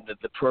expand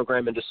the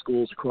program into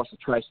schools across the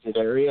tri-state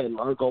area. And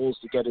our goal is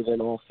to get it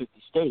in all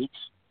 50 states.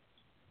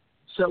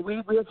 So we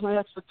have high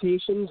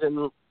expectations,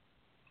 and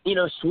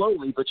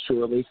slowly but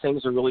surely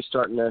things are really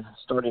starting to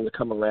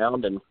come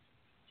around. And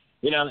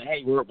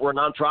hey, we're a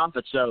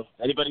nonprofit, so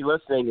anybody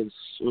listening is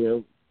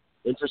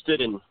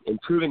interested in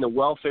improving the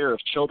welfare of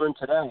children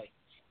today,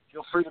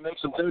 feel free to make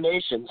some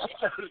donations.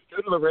 Go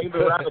to the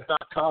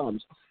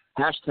rainbowrabbit.com.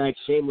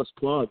 #shameless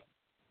plug.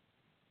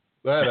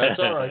 That's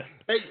all right.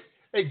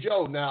 Hey,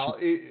 Joe, now,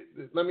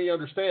 let me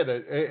understand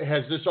it.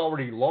 Has this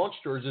already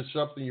launched, or is this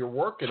something you're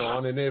working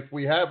on? And if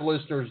we have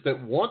listeners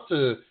that want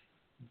to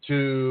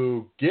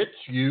get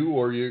you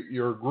or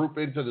your group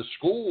into the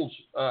schools,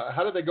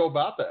 how do they go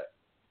about that?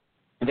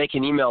 They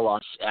can email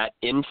us at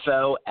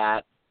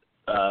info@rainbow.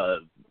 Oh,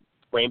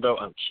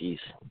 jeez,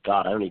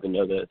 God, I don't even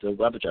know the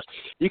web address.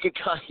 You can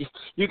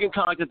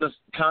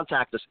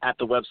contact us at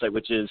the website,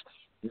 which is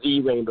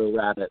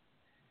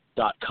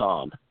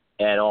therainbowrabbit.com.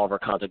 And all of our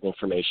contact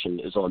information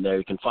is on there.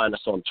 You can find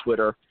us on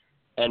Twitter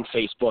and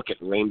Facebook at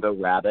Rainbow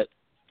Rabbit.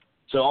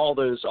 So all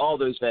those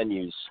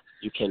venues,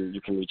 you can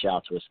reach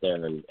out to us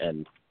there and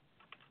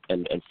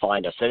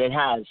find us. And it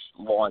has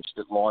launched.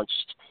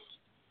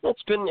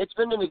 It's been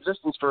in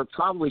existence for a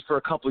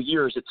couple of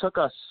years. It took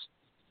us,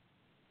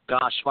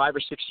 5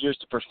 or 6 years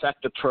to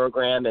perfect the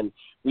program, and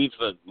we've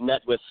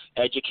met with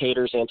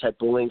educators,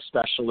 anti-bullying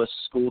specialists,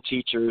 school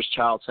teachers,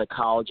 child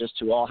psychologists,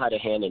 who all had a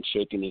hand in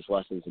shaping these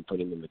lessons and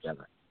putting them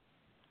together.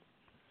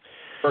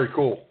 Very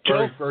cool.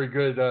 Very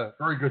good.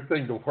 Very good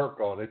thing to work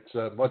on. It's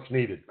much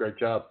needed. Great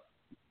job.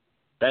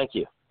 Thank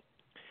you.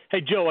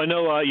 Hey, Joe, I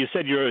know you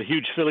said you're a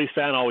huge Phillies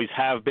fan, always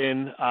have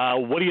been.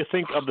 What do you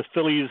think of the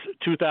Phillies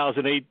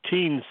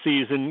 2018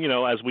 season,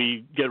 as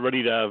we get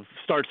ready to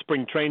start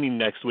spring training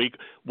next week?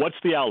 What's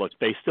the outlook?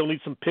 They still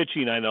need some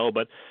pitching, I know,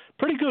 but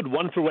pretty good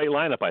 1-through-8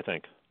 lineup, I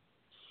think.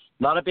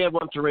 Not a bad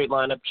 1-through-8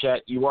 lineup,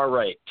 Chet. You are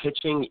right.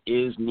 Pitching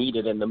is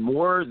needed, and the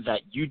more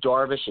that Yu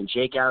Darvish and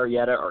Jake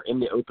Arrieta are in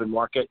the open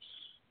market,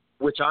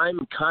 which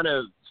I'm kind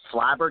of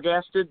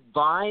flabbergasted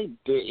by.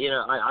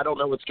 I don't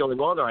know what's going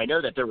on there. I know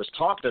that there was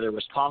talk that there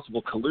was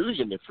possible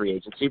collusion in free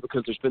agency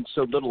because there's been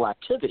so little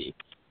activity.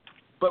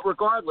 But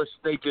regardless,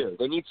 they do.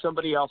 They need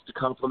somebody else to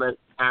complement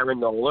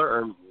Aaron Nola,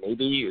 or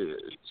maybe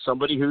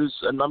somebody who's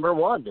a number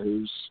one,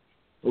 who's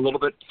a little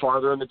bit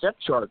farther in the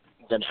depth chart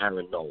than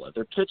Aaron Nola.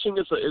 Their pitching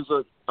is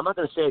a I'm not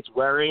going to say it's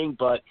worrying,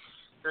 but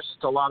there's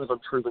just a lot of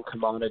unproven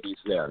commodities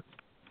there.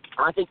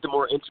 I think the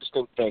more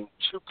interesting thing,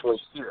 2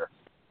 points here.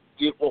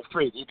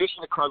 Three. The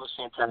addition of Carlos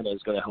Santana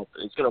is going to help.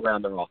 It's going to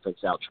round their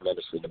offense out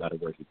tremendously no matter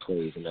where he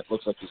plays, and it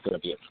looks like he's going to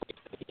be at play.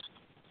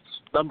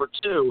 Number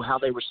 2, how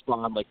they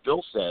respond, like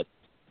Bill said,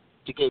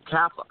 to Gabe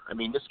Kapler. I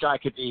mean, this guy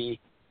could be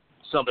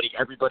somebody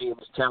everybody in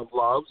this town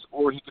loves,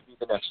 or he could be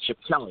the next Chip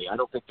Kelly. I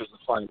don't think there's a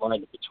fine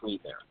line in between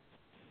there.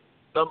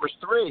 Number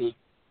 3,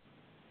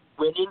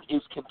 winning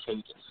is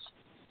contagious,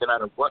 no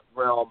matter what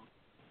realm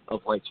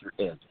of life you're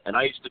in. And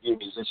I used to be a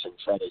musician,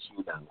 Chet, as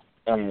you know.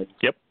 And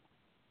yep.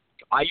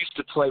 I used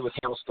to play with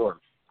Hailstorm.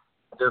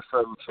 They're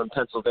from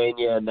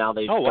Pennsylvania, and now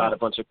they've got a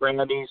bunch of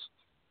Grammys.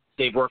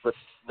 They've worked with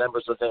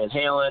members of Van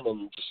Halen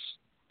and just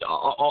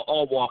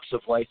all walks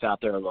of life out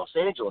there in Los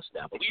Angeles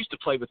now. But we used to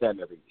play with them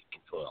every week in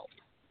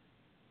Philadelphia.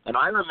 And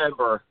I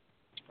remember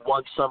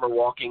one summer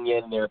walking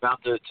in, and they're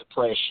about to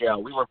play a show.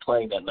 We weren't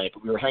playing that night,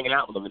 but we were hanging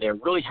out with them, and they were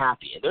really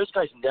happy. And those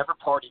guys never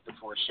partied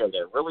before a show.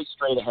 They're really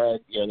straight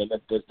ahead. They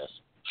meant business.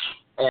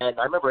 And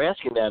I remember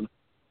asking them,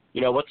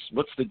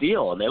 what's the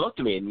deal? And they looked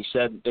at me and they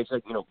said,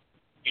 you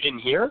didn't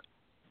hear?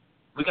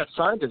 We got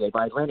signed today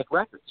by Atlantic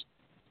Records.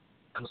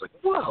 I was like,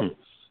 whoa.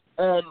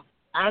 And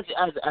as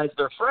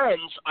their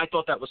friends, I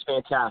thought that was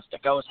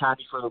fantastic. I was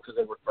happy for them because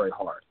they worked very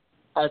hard.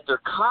 As their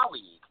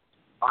colleague,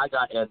 I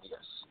got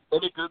envious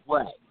in a good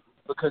way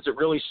because it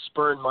really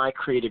spurred my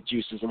creative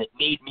juices and it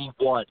made me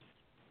want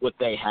what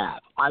they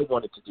have. I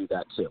wanted to do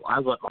that too. I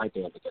want my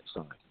band to get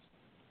signed.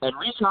 And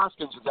Reese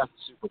Hoskins was at the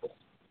Super Bowl.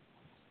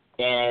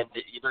 And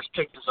there's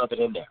pictures of it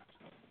in there.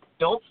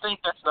 Don't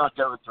think that's not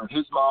going through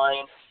his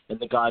mind and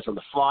the guys on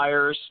the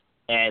Flyers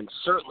and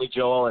certainly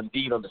Joel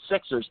Embiid on the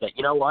Sixers that,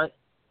 you know what?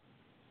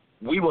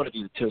 We want to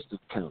be the toast of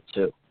the town,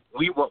 too.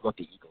 We want what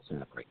the Eagles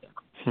have right now.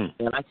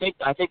 And I think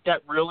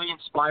that really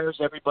inspires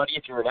everybody,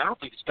 if you're an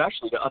athlete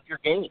especially, to up your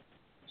game.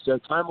 So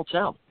time will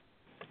tell.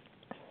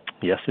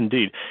 Yes,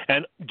 indeed.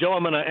 And, Joe,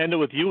 I'm going to end it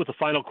with you with the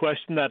final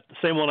question, that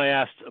same one I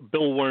asked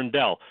Bill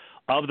Werndl.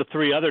 Of the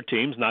 3 other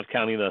teams, not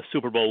counting the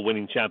Super Bowl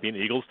winning champion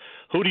Eagles,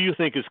 who do you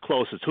think is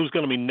closest? Who's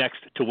going to be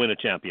next to win a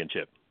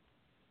championship?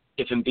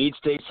 If Embiid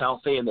stays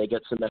healthy and they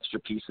get some extra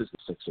pieces, the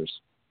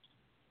Sixers.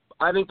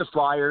 I think the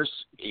Flyers,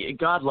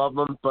 God love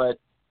them, but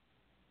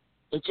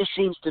it just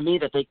seems to me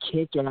that they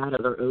can't get out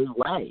of their own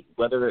way,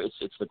 whether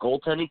it's the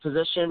goaltending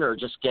position or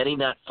just getting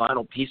that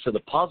final piece of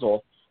the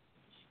puzzle.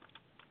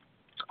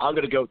 I'm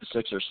going to go with the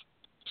Sixers.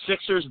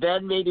 Sixers,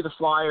 then maybe the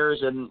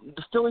Flyers, and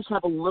the Phillies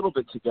have a little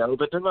bit to go,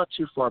 but they're not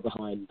too far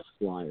behind the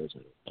Flyers.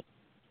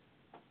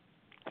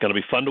 Going to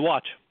be fun to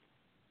watch.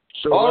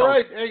 Sure all will.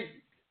 Right.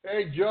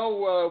 Hey,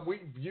 Joe,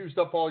 we used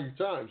up all your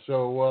time,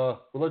 so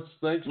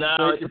thank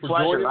you for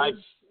joining us.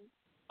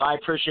 I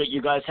appreciate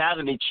you guys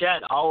having me.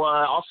 Chet,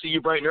 I'll see you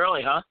bright and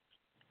early, huh?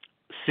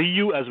 See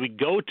you as we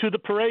go to the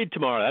parade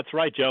tomorrow. That's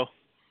right, Joe.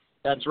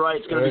 That's right.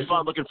 It's going to be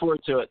fun. Looking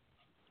forward to it.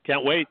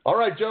 Can't wait. All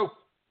right, Joe.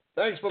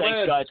 Thanks,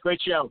 man. Guys. Great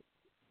show.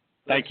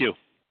 Thank you.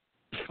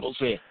 We'll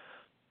see you.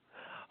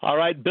 All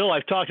right, Bill,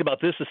 I've talked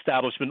about this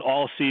establishment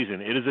all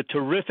season. It is a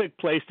terrific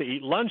place to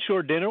eat lunch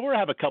or dinner or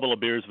have a couple of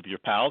beers with your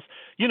pals.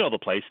 You know the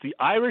place, the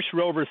Irish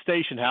Rover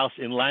Station House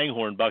in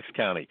Langhorne, Bucks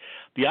County.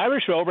 The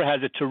Irish Rover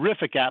has a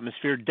terrific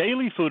atmosphere,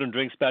 daily food and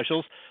drink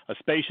specials, a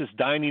spacious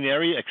dining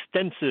area,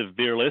 extensive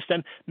beer list,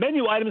 and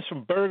menu items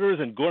from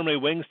burgers and gourmet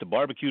wings to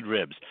barbecued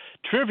ribs.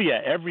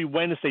 Trivia every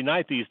Wednesday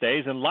night these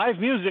days, and live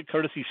music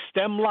courtesy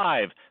STEM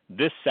Live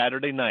this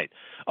Saturday night.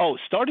 Oh,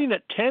 starting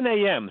at 10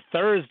 a.m.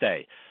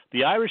 Thursday,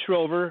 the Irish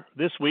Rover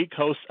this week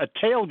hosts a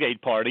tailgate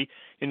party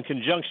in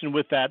conjunction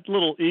with that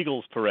little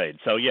Eagles parade.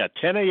 So,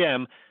 10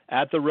 a.m.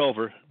 at the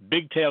Rover,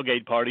 big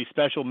tailgate party,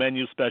 special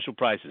menu, special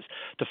prices.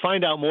 To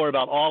find out more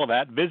about all of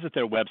that, visit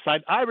their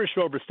website,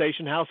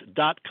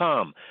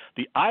 IrishRoverStationHouse.com.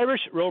 The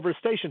Irish Rover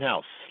Station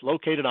House,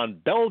 located on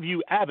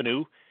Bellevue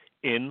Avenue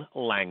in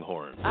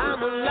Langhorne.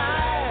 I'm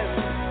alive.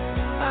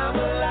 I'm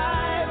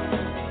alive.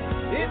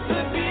 It's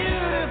a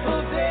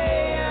beautiful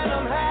day, and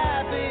I'm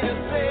happy to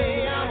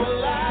say I'm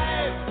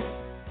alive.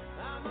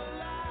 I'm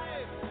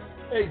alive.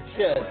 Hey,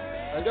 Chet,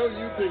 I know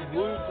you've been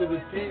glued to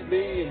the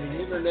TV and the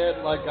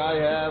internet like I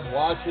have,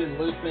 watching,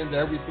 listening to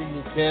everything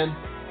you can.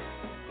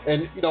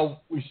 And,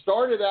 we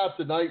started out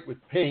tonight with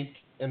Pink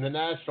and the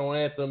national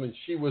anthem, and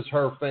she was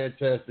her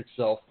fantastic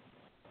self.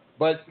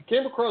 But we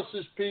came across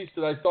this piece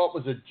that I thought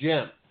was a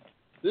gem.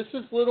 This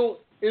is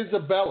little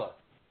Isabella,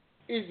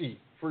 Izzy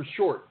for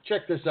short.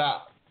 Check this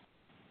out.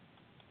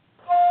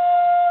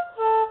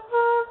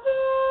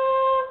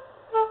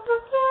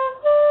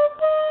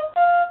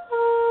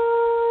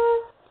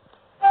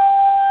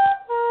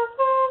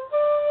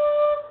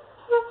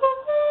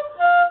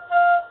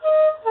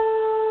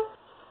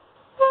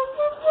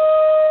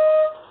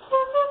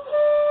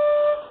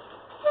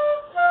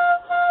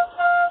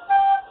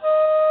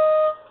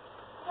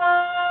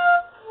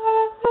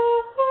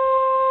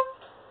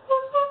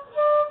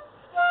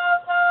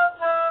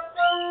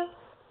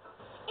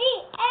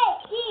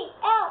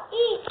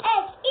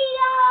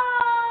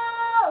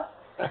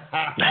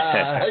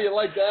 How you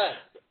like that?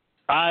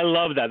 I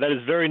love that. That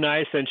is very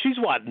nice. And she's,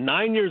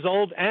 9 years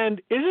old?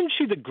 And isn't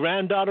she the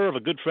granddaughter of a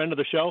good friend of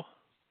the show?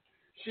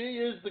 She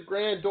is the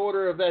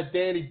granddaughter of that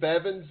Danny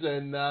Bevins,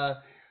 and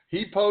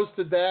he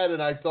posted that,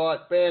 and I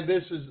thought, man,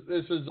 this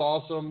is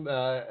awesome.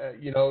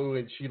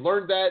 And she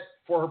learned that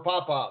for her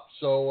pop-up.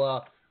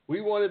 So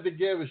we wanted to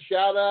give a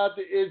shout-out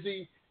to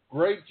Izzy.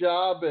 Great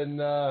job, and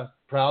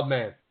proud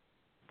man.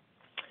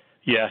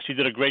 Yeah, she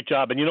did a great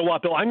job. And you know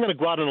what, Bill? I'm going to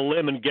go out on a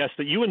limb and guess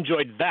that you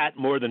enjoyed that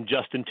more than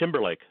Justin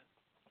Timberlake.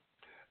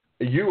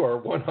 You are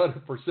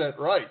 100%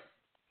 right.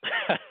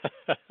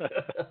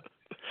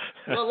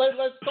 Well,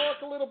 let's talk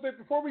a little bit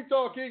before we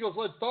talk Eagles.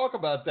 Let's talk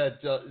about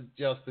that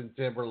Justin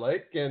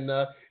Timberlake and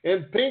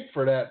Pink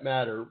for that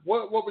matter.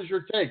 What was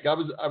your take? I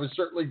was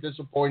certainly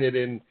disappointed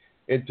in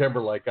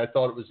Timberlake. I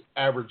thought it was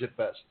average at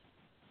best.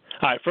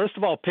 All right. First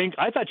of all, Pink,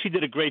 I thought she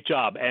did a great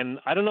job, and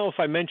I don't know if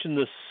I mentioned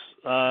this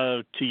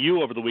to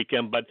you over the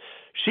weekend, but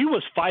she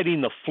was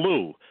fighting the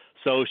flu,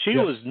 so she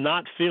was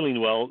not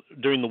feeling well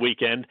during the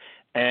weekend,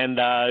 and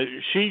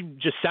she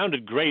just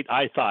sounded great.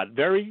 I thought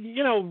very,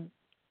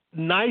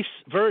 nice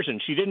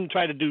version. She didn't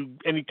try to do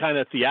any kind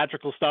of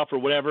theatrical stuff or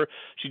whatever.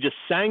 She just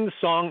sang the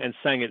song and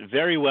sang it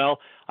very well.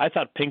 I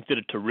thought Pink did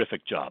a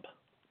terrific job.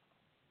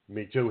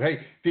 Me too. Hey,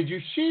 did you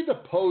see the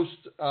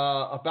post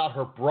about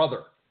her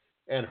brother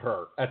and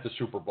her at the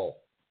Super Bowl?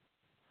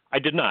 I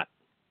did not.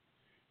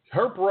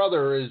 Her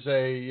brother is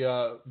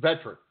a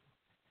veteran,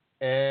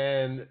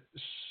 and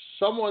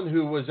someone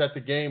who was at the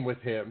game with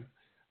him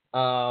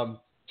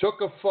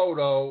took a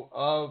photo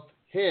of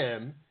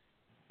him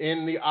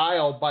in the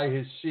aisle by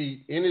his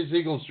seat in his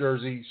Eagles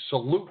jersey,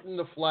 saluting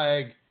the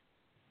flag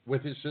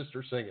with his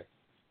sister singing.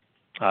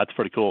 That's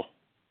pretty cool.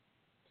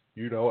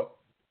 You know it.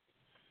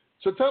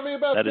 So tell me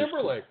about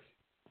Timberlake.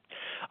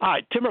 All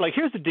right, Timberlake,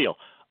 here's the deal.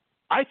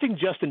 I think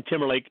Justin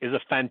Timberlake is a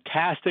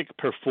fantastic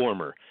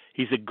performer.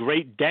 He's a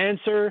great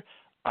dancer.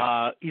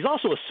 He's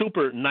also a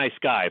super nice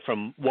guy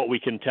from what we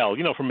can tell,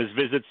 from his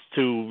visits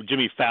to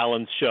Jimmy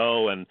Fallon's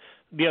show and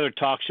the other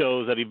talk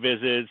shows that he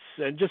visits.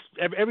 And just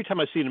every time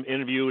I've seen him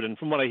interviewed, and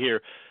from what I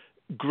hear,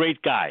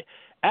 great guy.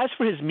 As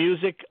for his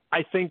music,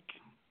 I think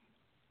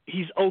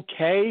he's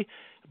okay.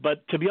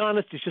 But to be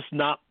honest, it's just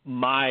not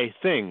my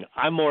thing.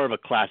 I'm more of a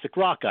classic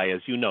rock guy,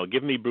 as you know.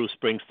 Give me Bruce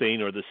Springsteen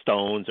or the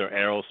Stones or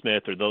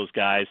Aerosmith or those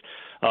guys.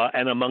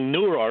 And among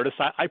newer artists,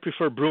 I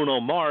prefer Bruno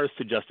Mars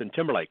to Justin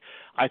Timberlake.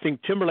 I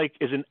think Timberlake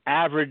is an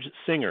average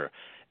singer.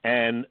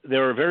 And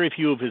there are very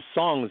few of his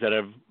songs that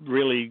have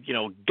really,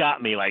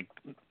 got me, like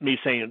me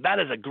saying, that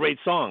is a great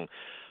song.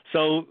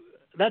 So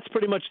that's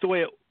pretty much the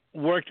way it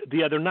worked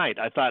the other night.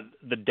 I thought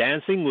the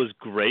dancing was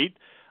great.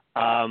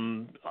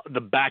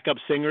 The backup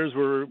singers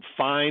were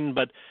fine,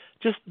 but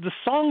just the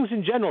songs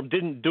in general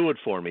didn't do it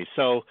for me.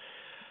 So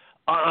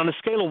on a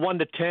scale of 1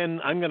 to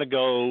 10, I'm going to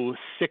go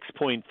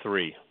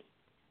 6.3.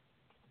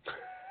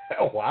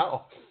 Oh,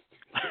 wow.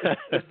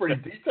 That's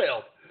pretty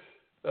detailed.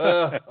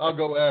 I'll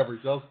go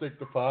average. I'll stick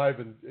to 5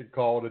 and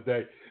call it a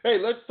day. Hey,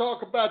 let's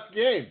talk about the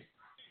game.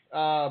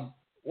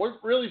 What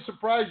really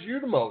surprised you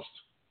the most?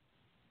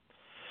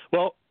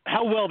 Well,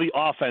 how well the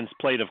offense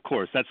played, of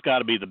course. That's got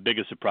to be the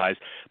biggest surprise.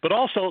 But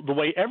also the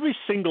way every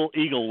single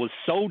Eagle was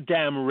so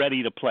damn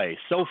ready to play,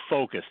 so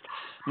focused,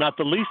 not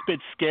the least bit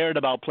scared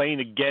about playing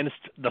against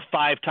the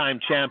 5-time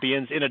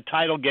champions in a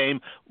title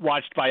game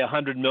watched by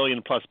 100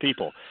 million plus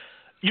people.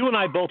 You and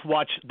I both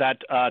watched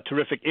that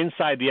terrific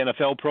Inside the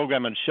NFL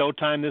program on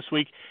Showtime this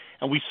week,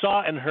 and we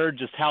saw and heard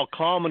just how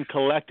calm and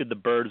collected the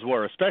Birds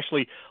were,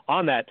 especially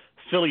on that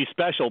Philly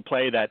special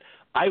play that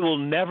I will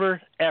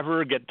never,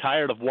 ever get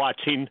tired of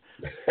watching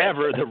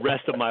ever the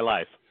rest of my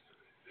life.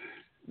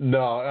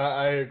 No,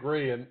 I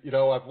agree. And,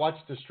 I've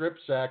watched the strip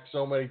sack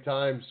so many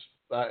times,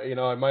 I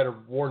might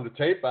have worn the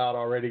tape out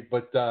already,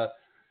 but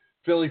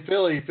Philly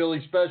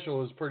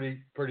special is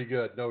pretty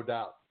good, no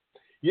doubt.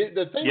 Yeah,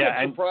 the thing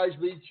that surprised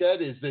me, Chet,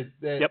 is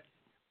that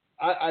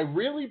I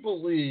really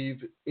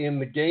believe in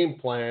the game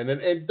plan.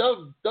 And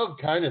Doug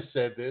kind of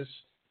said this,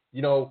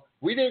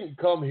 we didn't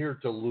come here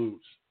to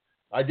lose.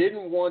 I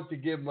didn't want to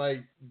get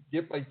my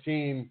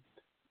team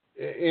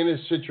in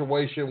a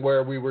situation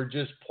where we were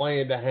just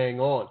playing to hang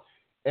on.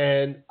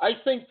 And I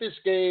think this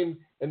game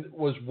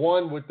was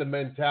won with the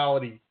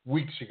mentality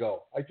weeks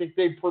ago. I think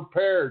they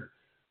prepared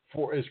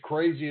for, as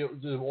crazy as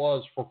it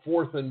was, for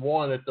 4th and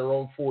 1 at their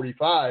own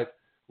 45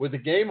 with the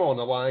game on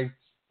the line.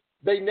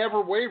 They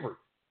never wavered.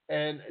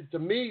 And to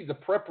me, the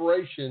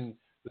preparation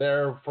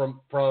there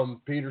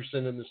from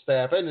Peterson and the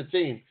staff and the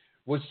team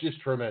was just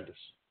tremendous.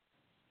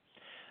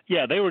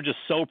 Yeah, they were just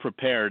so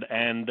prepared.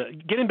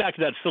 And getting back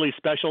to that Philly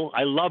special,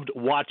 I loved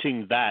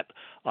watching that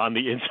on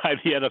the Inside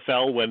the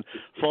NFL when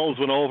Foles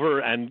went over.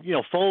 And,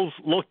 Foles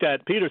looked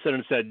at Peterson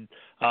and said,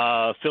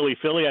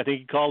 Philly, I think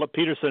he called it.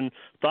 Peterson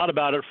thought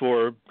about it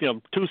for, 2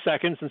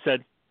 seconds and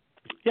said,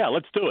 yeah,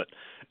 let's do it.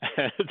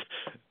 And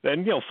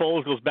then,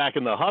 Foles goes back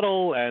in the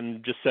huddle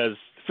and just says,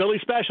 Philly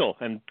special.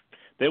 And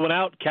they went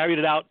out, carried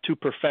it out to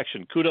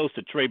perfection. Kudos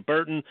to Trey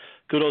Burton.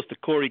 Kudos to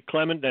Corey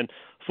Clement. And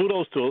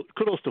kudos to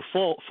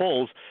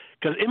Foles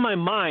Because in my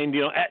mind,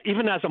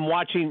 even as I'm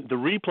watching the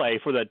replay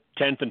for the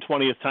 10th and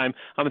 20th time,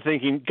 I'm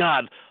thinking,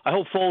 God, I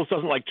hope Foles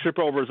doesn't trip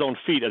over his own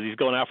feet as he's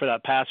going out for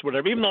that pass or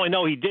whatever, even though I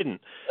know he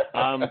didn't.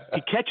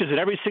 He catches it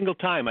every single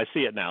time. I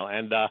see it now.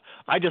 And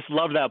I just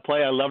love that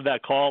play. I love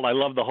that call. I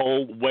love the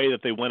whole way that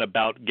they went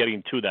about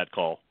getting to that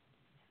call.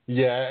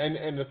 Yeah,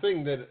 and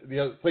the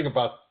other thing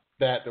about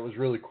that was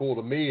really cool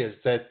to me is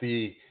that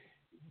the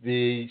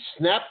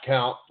snap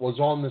count was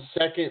on the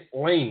second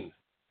lane.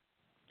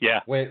 Yeah.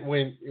 When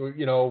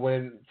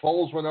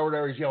Foles went over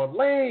there, he's yelling,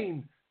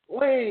 "Lane,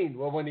 lane."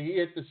 Well, when he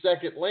hit the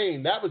second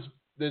lane, that was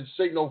the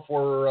signal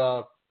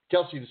for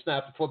Kelsey to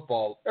snap the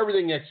football.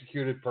 Everything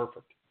executed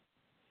perfect.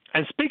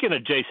 And speaking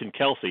of Jason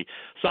Kelsey,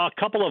 saw a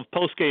couple of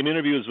post-game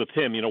interviews with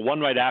him, one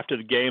right after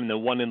the game and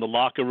then one in the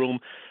locker room.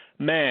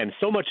 Man,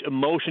 so much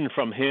emotion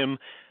from him.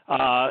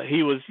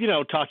 He was,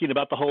 talking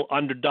about the whole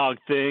underdog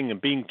thing and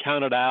being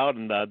counted out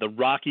and the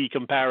Rocky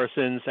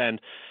comparisons.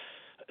 And,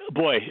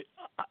 boy,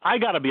 I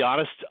got to be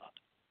honest,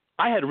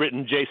 I had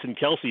written Jason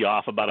Kelsey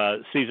off about a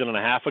season and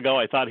a half ago.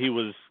 I thought he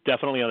was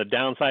definitely on the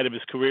downside of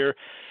his career.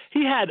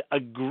 He had a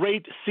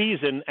great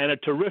season and a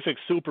terrific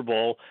Super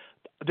Bowl.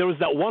 There was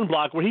that one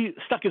block where he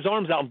stuck his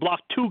arms out and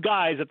blocked two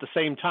guys at the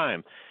same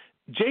time.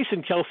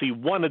 Jason Kelsey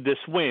wanted this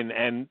win,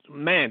 and,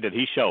 man, did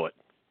he show it.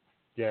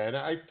 Yeah, and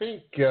I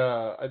think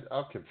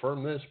I'll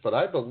confirm this, but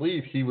I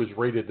believe he was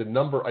rated the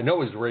number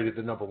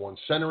one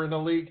center in the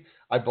league.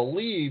 I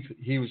believe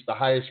he was the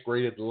highest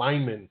graded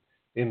lineman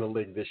in the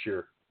league this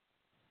year.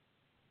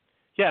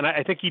 Yeah, and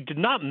I think he did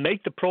not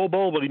make the Pro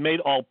Bowl, but he made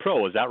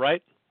All-Pro. Is that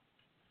right?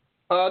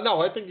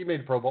 No, I think he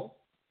made Pro Bowl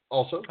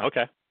also.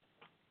 Okay.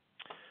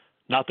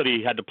 Not that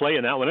he had to play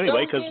in that one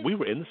anyway, because we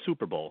were in the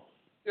Super Bowl.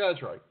 Yeah,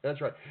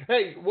 that's right.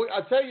 Hey,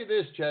 I'll tell you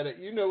this, Chet.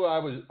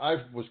 I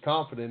was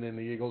confident in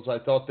the Eagles. I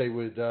thought they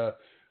would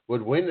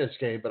win this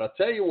game. But I'll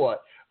tell you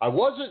what, I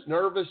wasn't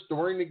nervous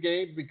during the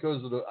game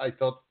because I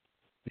thought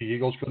the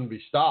Eagles couldn't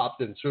be stopped.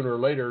 And sooner or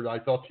later, I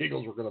thought the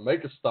Eagles were going to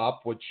make a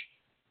stop, which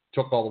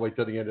took all the way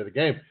to the end of the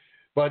game.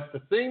 But the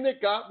thing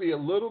that got me a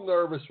little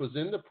nervous was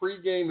in the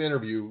pregame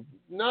interview,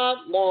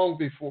 not long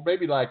before,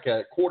 maybe like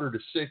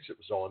 5:45 it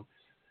was on.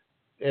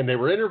 And they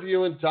were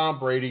interviewing Tom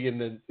Brady,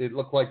 and it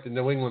looked like the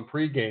New England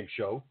pregame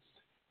show.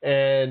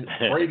 And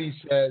Brady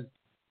said,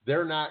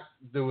 "They're not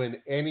doing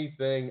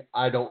anything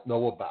I don't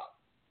know about."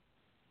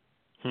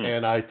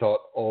 And I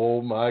thought,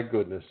 oh, my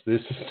goodness, this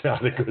is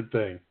not a good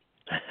thing.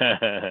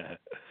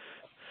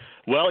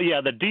 Well, yeah,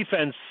 the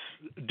defense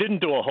didn't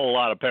do a whole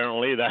lot,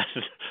 apparently. That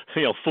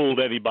fooled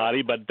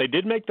anybody. But they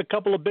did make the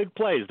couple of big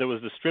plays. There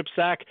was the strip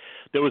sack.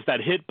 There was that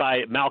hit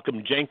by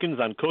Malcolm Jenkins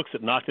on Cooks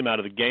that knocked him out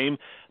of the game.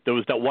 There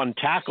was that one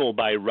tackle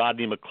by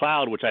Rodney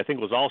McLeod, which I think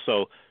was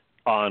also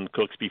on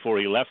Cooks before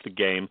he left the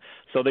game.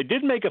 So they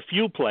did make a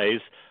few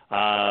plays.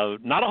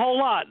 Not a whole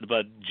lot,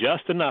 but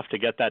just enough to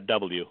get that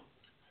W.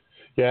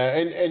 Yeah,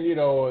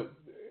 and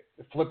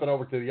flipping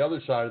over to the other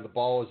side of the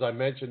ball, as I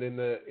mentioned in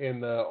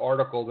the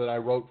article that I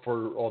wrote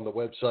on the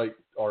website,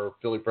 our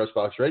Philly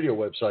Pressbox Radio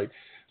website,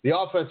 the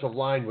offensive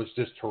line was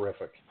just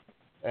terrific.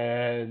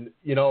 And,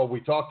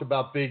 we talked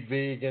about Big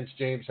V against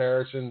James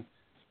Harrison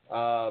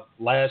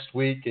last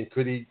week, and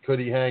could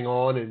he hang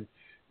on? And,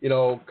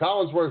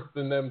 Collinsworth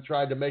and them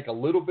tried to make a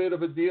little bit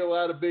of a deal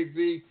out of Big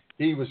V.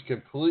 He was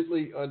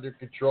completely under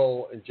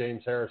control, and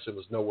James Harrison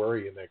was no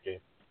worry in that game.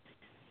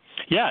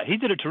 Yeah, he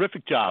did a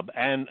terrific job.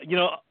 And,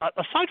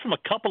 aside from a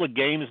couple of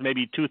games,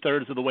 maybe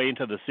 2/3 of the way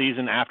into the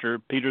season after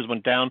Peters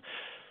went down,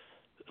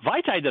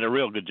 Vaitai did a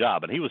real good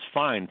job, and he was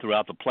fine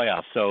throughout the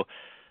playoffs. So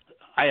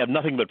I have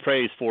nothing but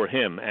praise for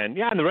him. And,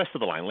 and the rest of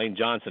the line, Lane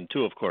Johnson,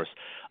 too, of course.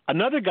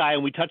 Another guy,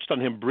 and we touched on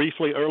him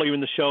briefly earlier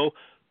in the show,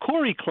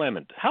 Corey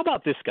Clement. How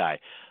about this guy?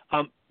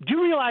 Do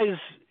you realize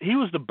he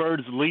was the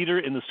Birds' leader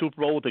in the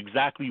Super Bowl with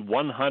exactly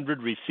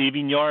 100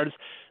 receiving yards?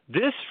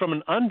 This from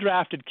an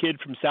undrafted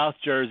kid from South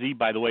Jersey,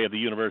 by the way, of the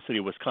University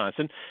of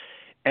Wisconsin.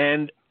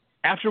 And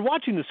after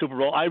watching the Super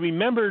Bowl, I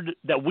remembered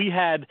that we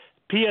had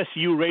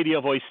PSU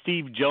radio voice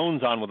Steve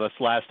Jones on with us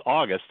last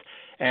August.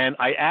 And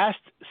I asked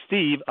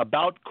Steve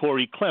about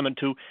Corey Clement,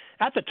 who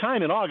at the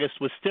time in August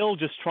was still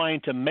just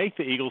trying to make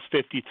the Eagles'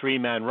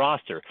 53-man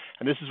roster.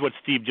 And this is what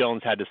Steve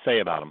Jones had to say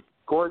about him.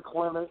 Corey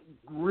Clement,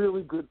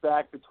 really good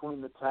back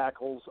between the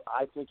tackles.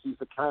 I think he's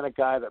the kind of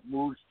guy that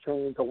moves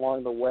chains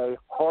along the way.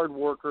 Hard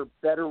worker,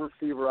 better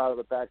receiver out of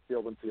the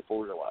backfield than people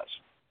realize.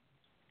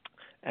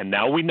 And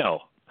now we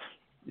know.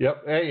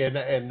 Yep. Hey,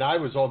 and I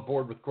was on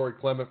board with Corey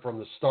Clement from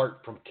the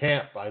start, from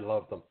camp. I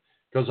loved him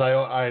because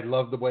I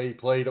loved the way he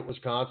played at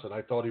Wisconsin.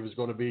 I thought he was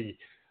going to be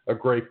a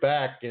great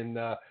back, and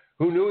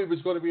who knew he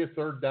was going to be a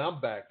third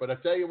down back. But I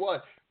tell you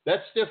what,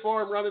 that stiff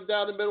arm running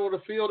down the middle of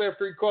the field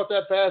after he caught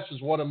that pass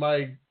is one of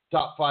my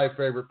top 5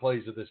 favorite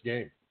plays of this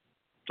game.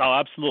 Oh,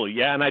 absolutely.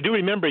 Yeah, and I do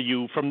remember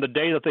you from the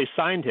day that they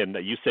signed him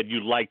that you said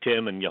you liked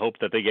him and you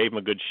hoped that they gave him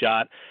a good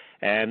shot,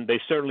 and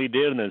they certainly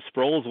did, and then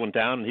Sproles went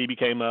down, and he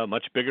became a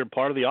much bigger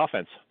part of the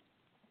offense.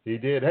 He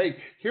did. Hey,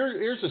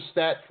 here's a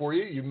stat for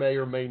you you may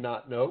or may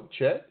not know,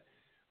 Chet.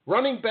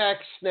 Running back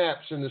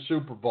snaps in the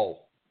Super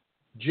Bowl.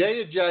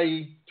 Jay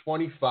Ajayi,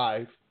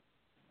 25.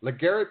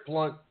 LeGarrette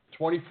Blount,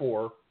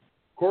 24.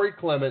 Corey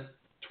Clement,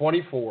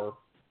 24.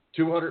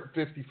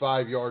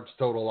 255 yards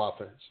total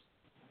offense.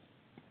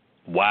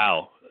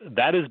 Wow.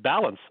 That is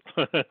balance.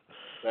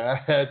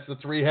 That's the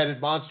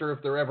three-headed monster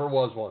if there ever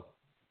was one.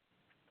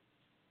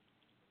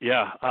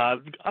 Yeah.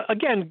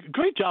 Again,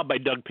 great job by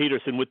Doug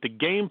Peterson with the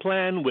game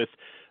plan, with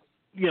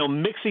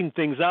mixing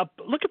things up.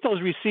 Look at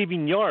those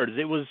receiving yards.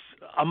 It was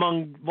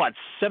among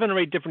 7 or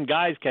 8 different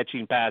guys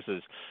catching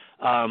passes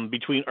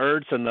between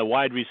Ertz and the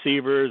wide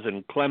receivers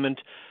and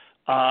Clement.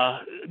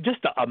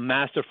 Just a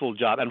masterful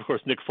job, and of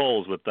course Nick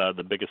Foles with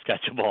the biggest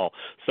catch of all.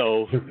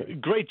 So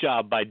great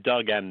job by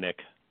Doug and Nick.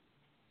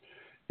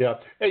 Yeah.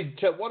 Hey,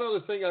 Chet, one other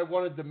thing I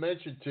wanted to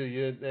mention to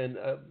you, and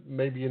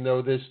maybe you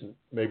know this,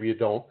 maybe you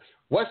don't.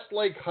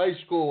 Westlake High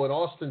School in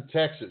Austin,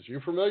 Texas. You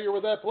familiar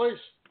with that place?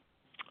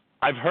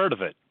 I've heard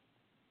of it.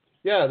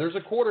 Yeah, there's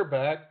a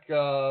quarterback.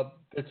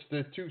 It's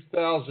the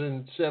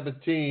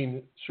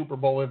 2017 Super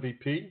Bowl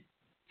MVP,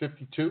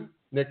 52,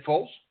 Nick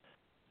Foles.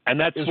 And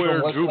that's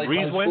where Drew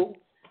Brees went?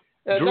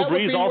 Drew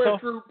Brees also?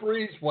 Drew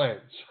Brees went.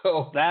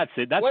 So that's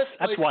it. That's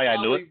why I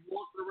knew it.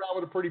 Walking around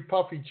with a pretty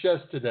puffy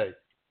chest today.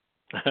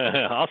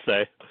 I'll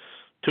say.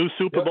 2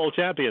 Super Bowl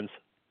champions.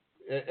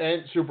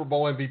 And Super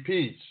Bowl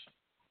MVPs.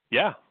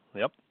 Yeah.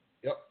 Yep.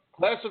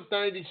 Class of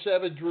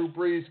 97, Drew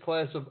Brees.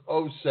 Class of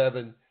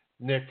 07,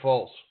 Nick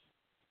Foles.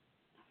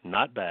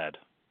 Not bad.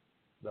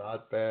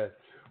 Not bad.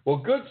 Well,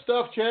 good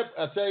stuff, Chet.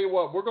 I tell you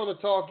what, we're going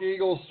to talk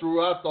Eagles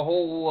throughout the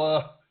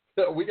whole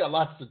we got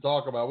lots to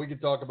talk about. We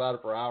could talk about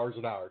it for hours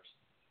and hours.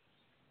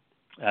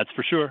 That's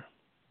for sure.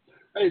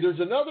 Hey, there's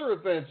another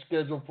event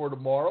scheduled for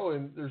tomorrow,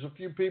 and there's a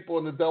few people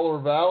in the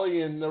Delaware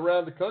Valley and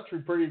around the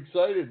country pretty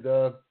excited.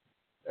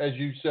 As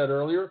you said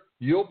earlier,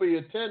 you'll be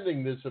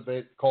attending this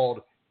event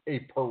called a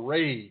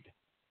parade.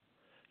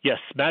 Yes,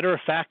 matter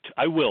of fact,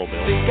 I will,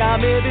 Bill. Think I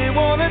maybe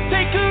wanna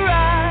take a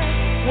ride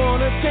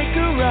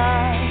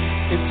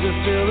into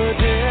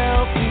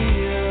Philadelphia.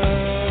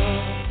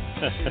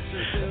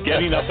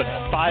 Getting up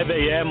at 5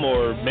 a.m.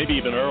 or maybe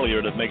even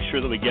earlier to make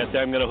sure that we get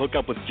there. I'm going to hook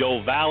up with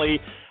Joe Vallee.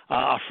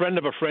 A friend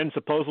of a friend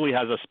supposedly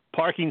has a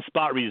parking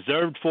spot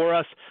reserved for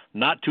us,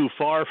 not too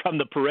far from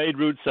the parade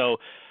route. So,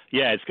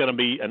 yeah, it's going to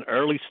be an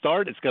early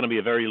start. It's going to be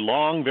a very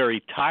long,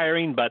 very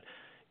tiring, but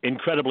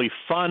incredibly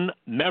fun,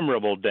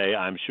 memorable day,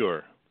 I'm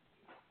sure.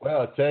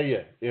 Well, I'll tell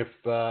you, if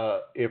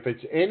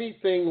it's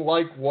anything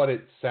like what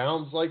it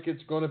sounds like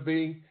it's going to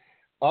be,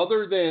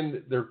 other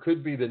than there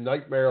could be the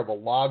nightmare of a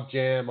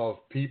logjam of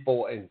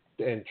people and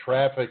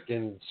traffic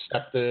and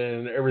SEPTA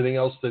and everything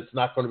else that's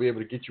not going to be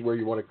able to get you where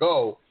you want to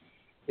go,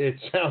 it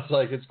sounds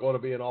like it's going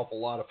to be an awful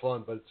lot of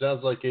fun. But it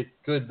sounds like it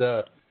could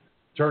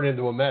turn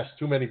into a mess.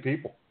 Too many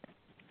people.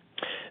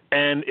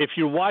 And if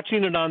you're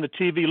watching it on the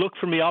TV, look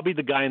for me. I'll be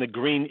the guy in the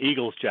green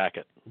Eagles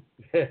jacket.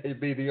 He'd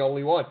be the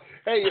only one.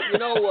 Hey,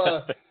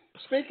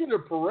 speaking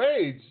of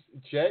parades,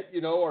 Chet,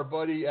 our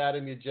buddy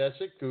Adam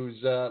Yajesic, who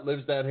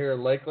lives down here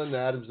in Lakeland.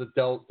 Adam's the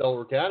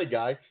Delaware County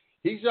guy.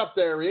 He's up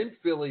there in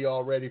Philly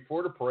already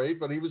for the parade,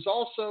 but he was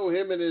also,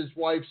 him and his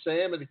wife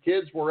Sam and the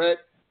kids were at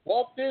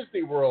Walt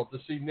Disney World to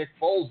see Nick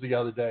Foles the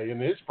other day in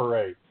his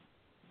parade.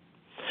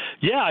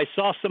 Yeah, I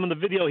saw some of the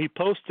video he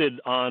posted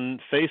on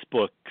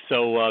Facebook.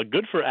 So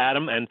good for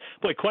Adam. And,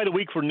 boy, quite a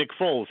week for Nick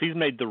Foles. He's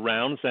made the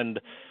rounds, and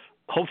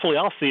hopefully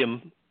I'll see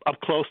him up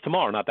close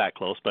tomorrow. Not that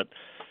close, but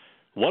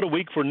what a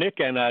week for Nick,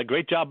 and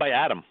great job by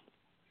Adam.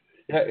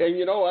 Yeah,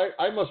 and,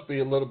 I must be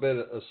a little bit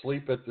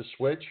asleep at the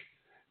switch.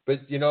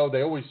 But,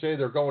 they always say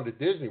they're going to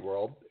Disney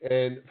World.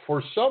 And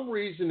for some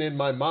reason in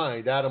my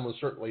mind, Adam was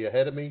certainly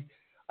ahead of me.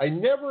 I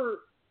never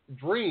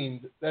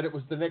dreamed that it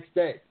was the next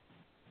day,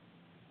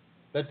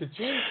 that the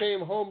team came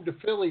home to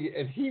Philly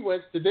and he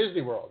went to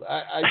Disney World.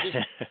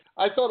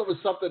 I thought it was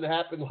something that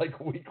happened like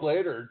a week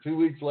later or 2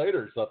 weeks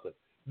later or something.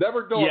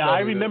 Never dawned on me. Yeah, I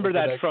remember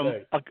that from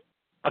day.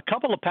 a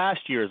couple of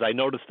past years. I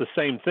noticed the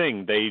same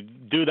thing. They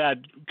do that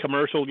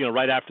commercial,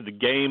 right after the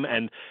game,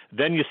 and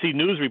then you see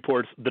news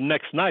reports the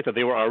next night that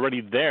they were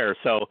already there.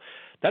 So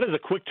that is a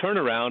quick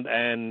turnaround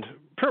and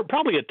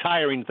probably a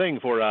tiring thing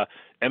for a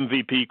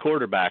MVP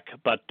quarterback.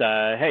 But,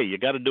 hey, you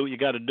got to do what you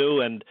got to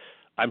do, and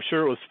I'm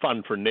sure it was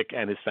fun for Nick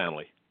and his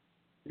family.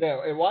 Yeah,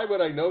 and why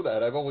would I know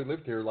that? I've only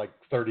lived here like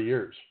 30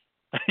 years.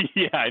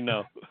 Yeah, I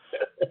know.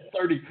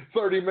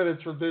 30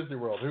 minutes from Disney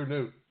World. Who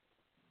knew?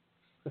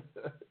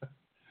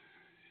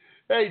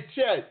 Hey,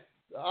 Chet,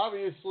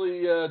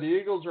 obviously the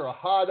Eagles are a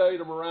hot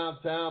item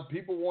around town.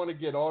 People want to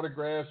get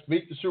autographs,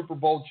 meet the Super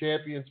Bowl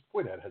champions.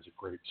 Boy, that has a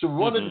great. So we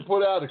wanted to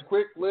put out a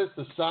quick list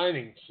of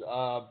signings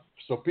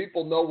so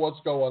people know what's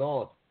going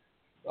on.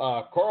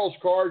 Carl's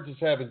Cards is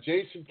having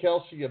Jason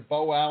Kelsey and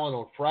Bo Allen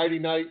on Friday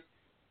night.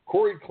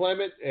 Corey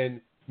Clement and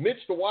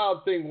Mitch the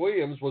Wild Thing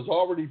Williams was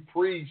already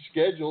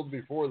pre-scheduled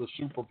before the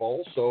Super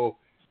Bowl, so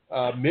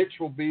Mitch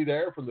will be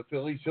there from the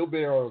Phillies. He'll be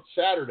there on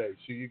Saturday,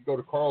 so you can go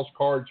to Carl's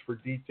Cards for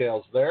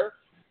details there.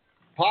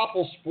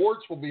 Popple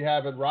Sports will be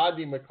having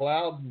Rodney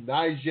McLeod,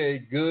 Nigel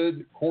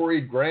Good, Corey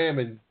Graham,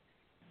 and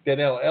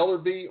Danielle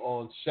Ellerby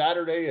on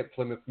Saturday at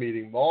Plymouth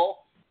Meeting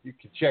Mall. You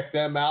can check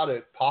them out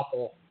at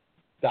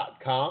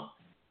popple.com.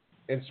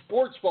 In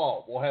sports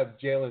ball, we'll have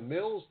Jalen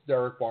Mills,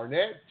 Derek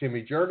Barnett,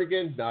 Timmy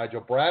Jernigan,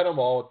 Nigel Bradham,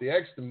 all at the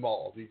Exton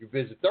Mall. You can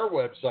visit their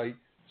website,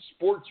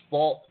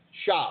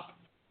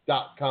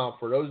 sportsvaultshop.com,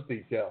 for those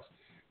details.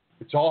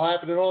 It's all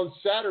happening on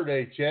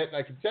Saturday, Chet. And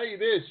I can tell you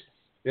this,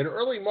 in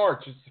early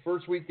March, it's the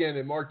first weekend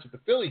in March at the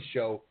Philly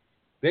show,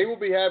 they will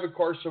be having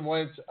Carson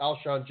Wentz,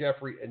 Alshon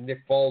Jeffrey, and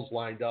Nick Foles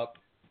lined up.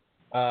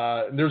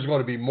 And there's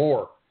going to be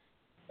more.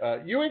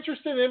 You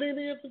interested in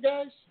any of the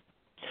guys?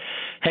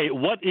 Hey,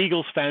 what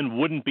Eagles fan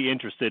wouldn't be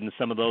interested in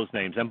some of those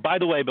names? And by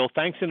the way, Bill,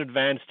 thanks in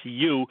advance to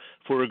you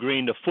for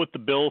agreeing to foot the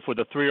bill for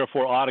the 3 or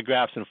 4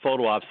 autographs and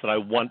photo ops that I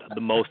want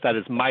the most. That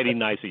is mighty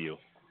nice of you.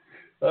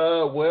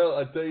 Well,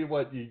 I tell you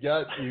what, you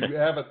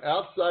have an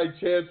outside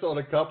chance on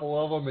a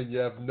couple of them, and you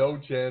have no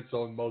chance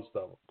on most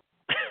of them.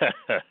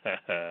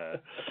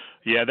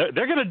 Yeah,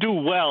 they're going to do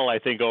well, I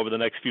think, over the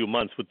next few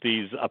months with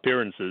these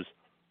appearances.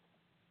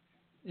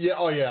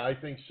 Yeah, I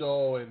think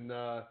so, and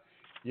I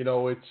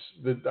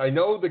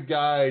know the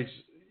guys.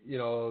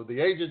 The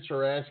agents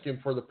are asking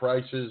for the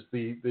prices.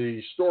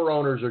 The store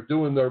owners are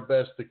doing their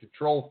best to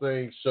control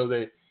things so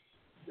that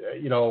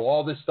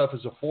all this stuff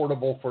is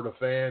affordable for the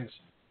fans.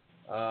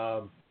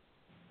 But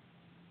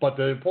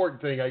the important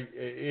thing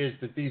is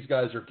that these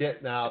guys are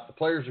getting out. The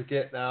players are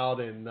getting out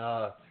and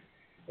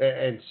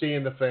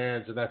seeing the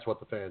fans, and that's what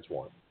the fans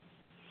want.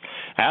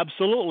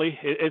 Absolutely.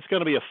 It's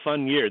going to be a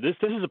fun year. This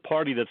is a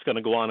party that's going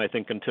to go on, I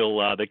think,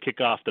 until they kick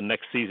off the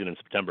next season in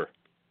September.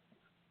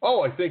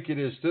 Oh, I think it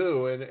is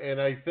too, and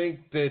I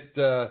think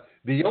that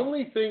the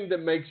only thing that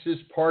makes this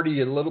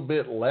party a little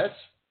bit less,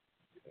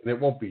 and it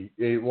won't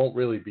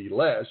really be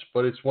less,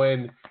 but it's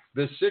when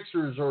the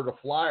Sixers or the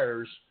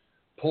Flyers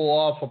pull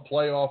off a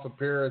playoff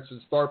appearance and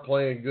start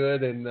playing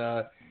good and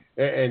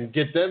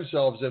get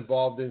themselves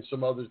involved in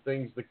some other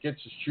things that gets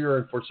us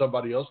cheering for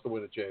somebody else to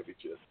win a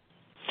championship.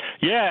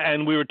 Yeah,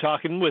 and we were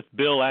talking with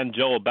Bill and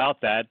Joe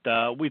about that.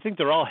 We think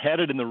they're all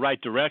headed in the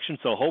right direction,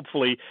 so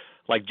hopefully,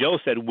 like Joe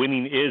said,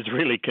 winning is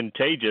really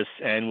contagious,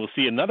 and we'll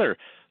see another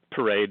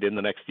parade in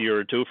the next year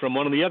or two from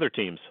one of the other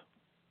teams.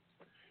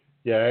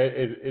 Yeah,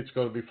 it's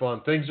going to be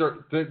fun.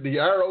 The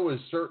arrow is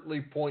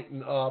certainly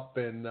pointing up,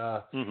 and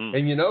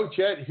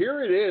Chet,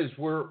 here it is.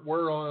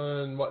 We're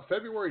on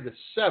February the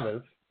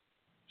 7th.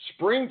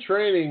 Spring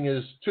training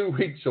is 2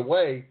 weeks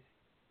away,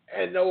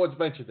 and no one's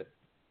mentioned it.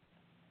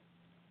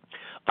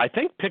 I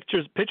think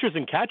pitchers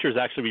and catchers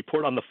actually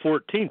report on the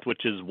 14th,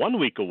 which is 1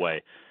 week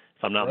away,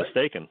 if I'm not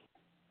mistaken.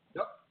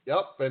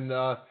 Yep, and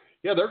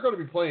they're going to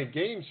be playing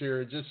games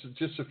here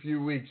just a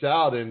few weeks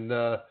out, and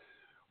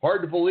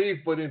hard to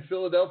believe, but in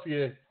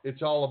Philadelphia,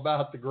 it's all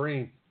about the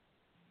green.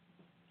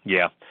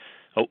 Yeah.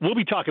 We'll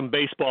be talking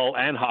baseball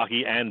and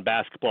hockey and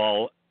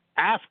basketball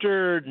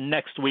after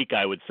next week,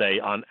 I would say,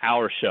 on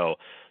our show.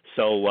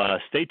 So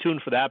stay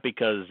tuned for that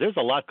because there's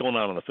a lot going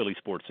on the Philly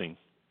sports scene.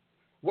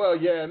 Well,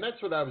 yeah, and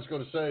that's what I was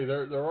going to say.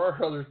 There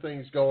are other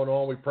things going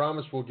on. We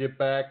promise we'll get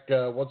back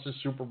once the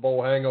Super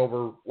Bowl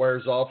hangover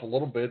wears off a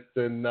little bit.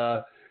 And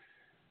the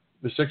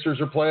Sixers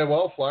are playing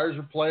well, Flyers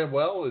are playing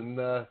well, and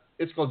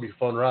it's going to be a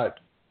fun ride.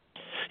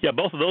 Yeah,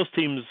 both of those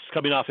teams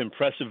coming off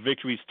impressive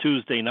victories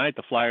Tuesday night.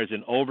 The Flyers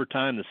in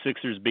overtime, the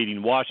Sixers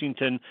beating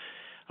Washington.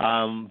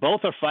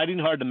 Both are fighting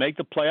hard to make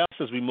the playoffs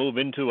as we move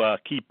into a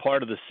key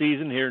part of the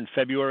season here in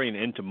February and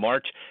into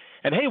March.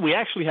 And, hey, we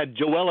actually had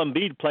Joel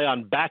Embiid play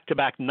on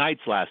back-to-back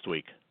nights last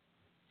week.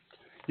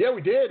 Yeah, we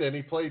did, and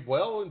he played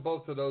well in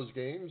both of those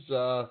games.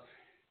 A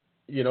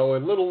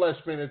little less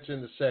minutes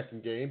in the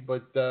second game.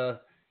 But,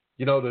 the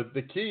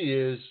key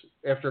is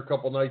after a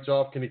couple nights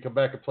off, can he come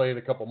back and play in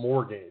a couple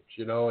more games,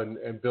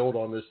 and build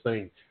on this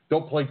thing.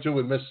 Don't play two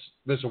and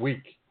miss a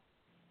week.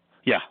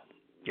 Yeah,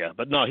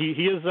 but no, he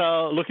is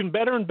looking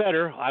better and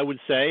better, I would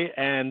say,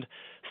 and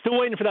still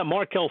waiting for that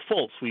Markelle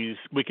Fultz.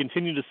 We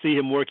continue to see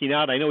him working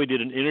out. I know he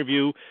did an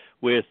interview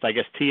with, I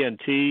guess,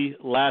 TNT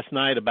last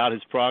night about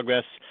his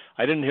progress.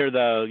 I didn't hear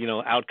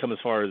the outcome as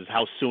far as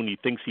how soon he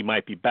thinks he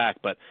might be back,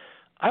 but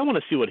I want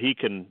to see what he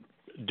can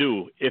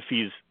do if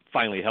he's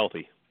finally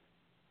healthy.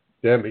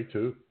 Yeah, me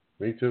too.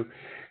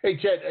 Hey,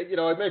 Chet,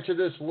 I mentioned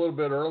this a little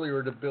bit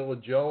earlier to Bill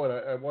and Joe, and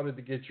I wanted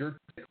to get your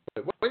take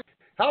on it.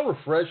 How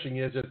refreshing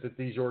is it that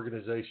these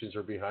organizations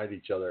are behind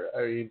each other?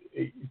 I mean,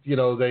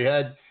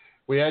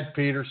 we had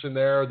Peterson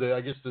there.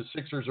 I guess the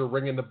Sixers are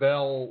ringing the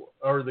bell,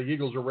 or the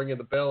Eagles are ringing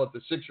the bell at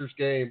the Sixers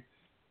game.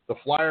 The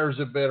Flyers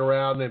have been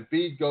around.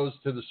 Embiid goes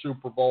to the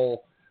Super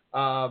Bowl.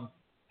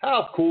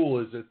 How cool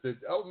is it that?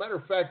 Oh, matter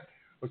of fact,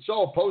 I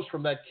saw a post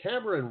from that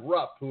Cameron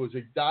Rupp, who is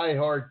a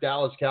diehard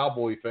Dallas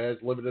Cowboy fan,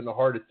 living in the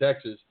heart of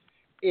Texas,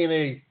 in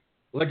a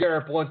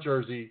LeGarrette Blount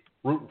jersey,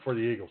 rooting for the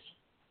Eagles.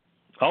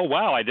 Oh,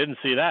 wow, I didn't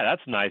see that.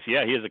 That's nice.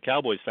 Yeah, he is a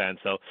Cowboys fan,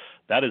 so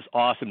that is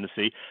awesome to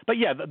see. But,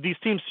 yeah, these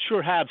teams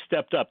sure have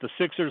stepped up. The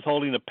Sixers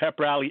holding a pep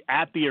rally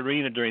at the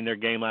arena during their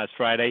game last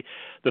Friday.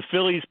 The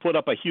Phillies put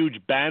up a huge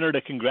banner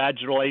to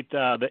congratulate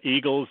the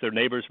Eagles, their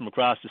neighbors from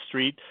across the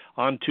street,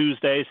 on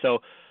Tuesday.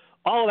 So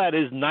all of that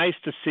is nice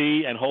to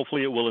see, and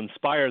hopefully it will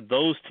inspire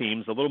those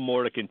teams a little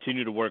more to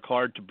continue to work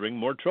hard to bring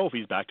more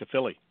trophies back to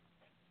Philly.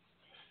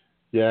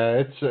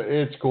 Yeah,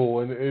 it's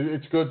cool, and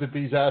it's good that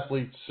these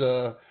athletes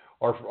are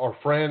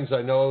friends.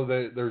 I know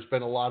that there's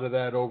been a lot of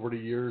that over the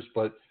years,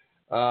 but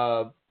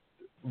right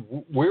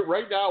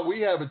now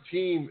we have a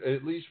team,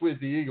 at least with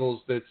the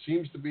Eagles, that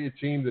seems to be a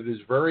team that is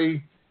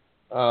very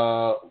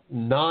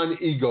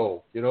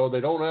non-ego. You know,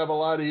 they don't have a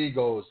lot of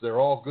egos. They're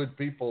all good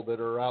people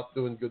that are out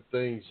doing good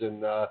things,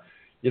 and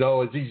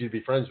it's easy to be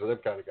friends with them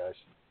kind of guys.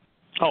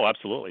 Oh,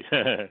 absolutely.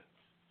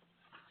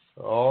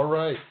 All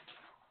right.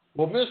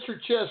 Well, Mr.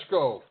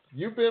 Chesko,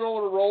 you've been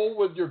on a roll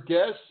with your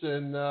guests,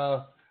 and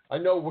I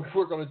know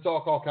we're going to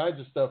talk all kinds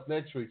of stuff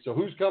next week. So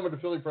who's coming to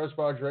Philly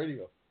Pressbox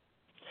Radio?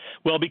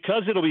 Well,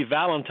 because it'll be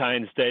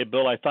Valentine's Day,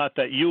 Bill, I thought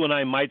that you and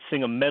I might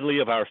sing a medley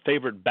of our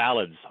favorite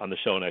ballads on the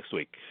show next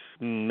week.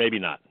 Maybe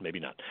not.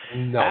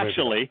 No,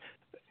 actually,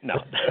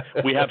 no.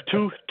 We have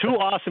two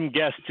awesome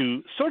guests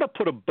to sort of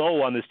put a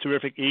bow on this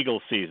terrific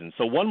Eagles season.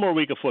 So one more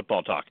week of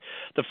football talk.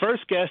 The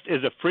first guest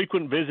is a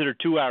frequent visitor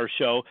to our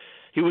show.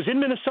 He was in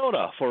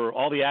Minnesota for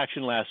all the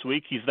action last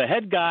week. He's the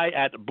head guy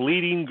at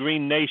Bleeding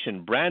Green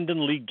Nation,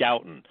 Brandon Lee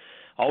Gouton.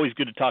 Always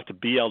good to talk to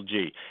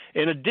BLG.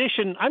 In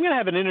addition, I'm going to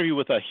have an interview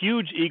with a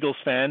huge Eagles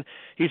fan.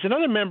 He's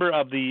another member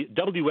of the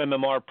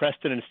WMMR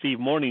Preston and Steve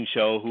Morning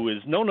Show who is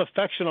known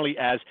affectionately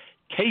as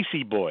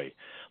Casey Boy.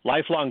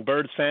 Lifelong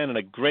Birds fan and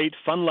a great,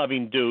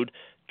 fun-loving dude,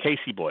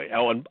 Casey Boy.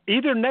 Oh, and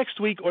either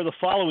next week or the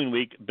following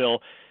week, Bill,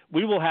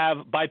 we will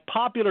have, by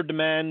popular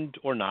demand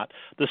or not,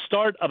 the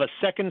start of a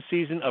second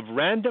season of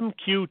Random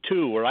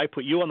Q2, where I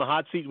put you on the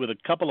hot seat with a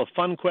couple of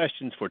fun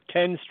questions for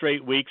 10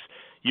 straight weeks.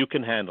 You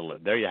can handle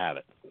it. There you have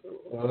it.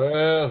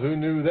 Well, who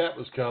knew that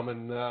was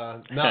coming?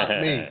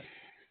 Not me.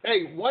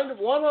 Hey,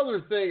 one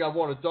other thing I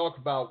want to talk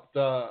about,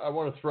 I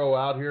want to throw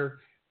out here,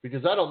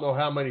 because I don't know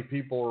how many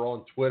people are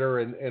on Twitter,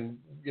 and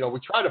we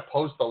try to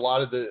post a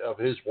lot of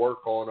his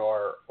work on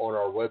our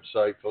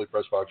website,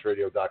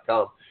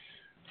 PhillyPressboxRadio.com.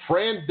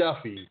 Fran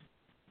Duffy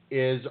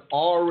is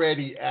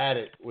already at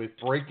it with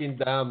breaking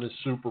down the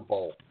Super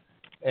Bowl.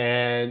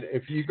 And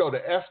if you go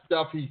to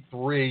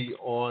FDuffy3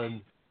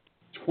 on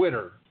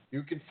Twitter,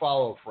 you can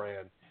follow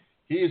Fran.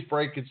 He is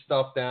breaking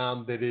stuff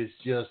down that is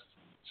just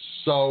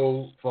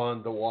so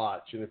fun to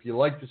watch. And if you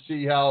like to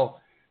see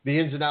how the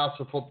ins and outs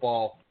of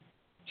football,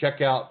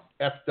 check out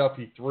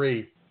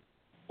FDuffy3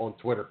 on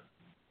Twitter.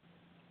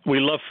 We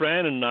love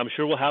Fran, and I'm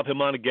sure we'll have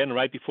him on again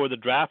right before the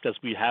draft, as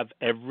we have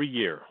every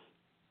year.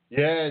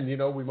 Yeah, and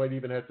we might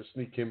even have to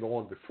sneak him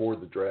on before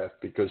the draft,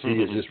 because he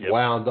is just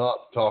wound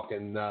up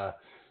talking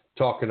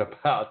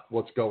about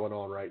what's going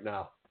on right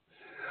now.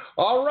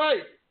 All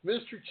right,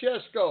 Mr.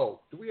 Chesko,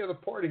 do we have a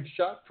parting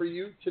shot for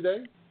you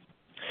today?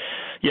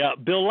 Yeah,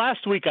 Bill,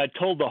 last week I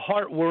told the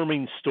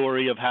heartwarming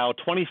story of how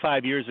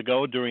 25 years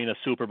ago during a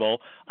Super Bowl,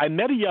 I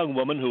met a young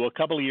woman who a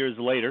couple of years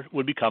later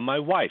would become my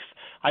wife.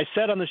 I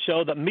said on the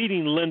show that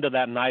meeting Linda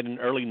that night in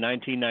early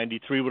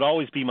 1993 would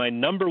always be my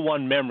number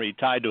one memory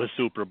tied to a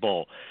Super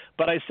Bowl.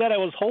 But I said I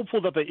was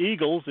hopeful that the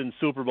Eagles in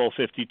Super Bowl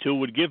 52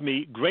 would give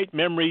me great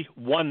memory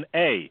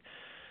 1A.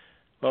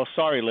 Well,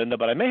 sorry, Linda,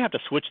 but I may have to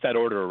switch that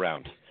order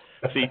around.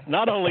 See,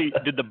 not only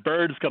did the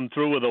Birds come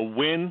through with a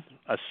win,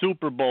 a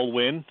Super Bowl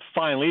win,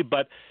 finally,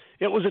 but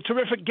it was a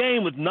terrific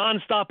game with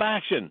nonstop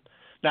action.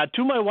 Now,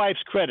 to my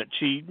wife's credit,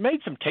 she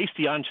made some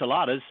tasty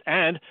enchiladas,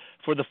 and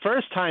for the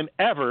first time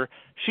ever,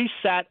 she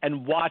sat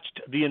and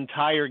watched the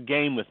entire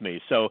game with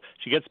me, so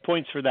she gets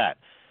points for that.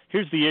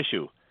 Here's the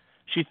issue.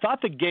 She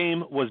thought the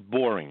game was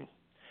boring,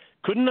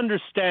 couldn't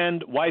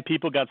understand why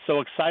people got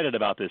so excited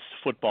about this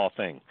football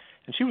thing,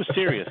 and she was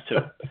serious,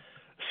 too.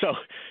 So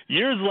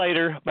years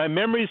later, my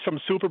memories from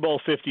Super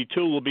Bowl 52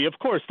 will be, of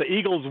course, the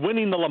Eagles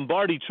winning the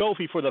Lombardi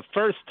Trophy for the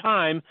first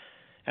time,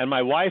 and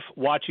my wife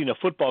watching a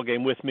football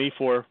game with me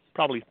for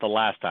probably the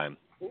last time.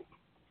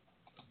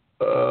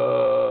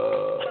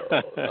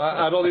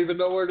 I don't even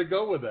know where to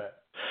go with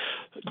that.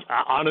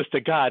 Honest to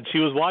God, she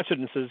was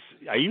watching and says,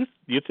 you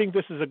think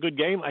this is a good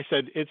game? I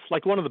said, it's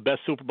like one of the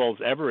best Super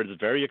Bowls ever. It's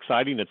very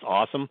exciting. It's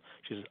awesome.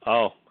 She says,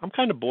 I'm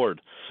kind of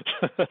bored.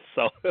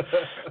 So...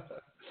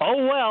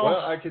 Oh, well.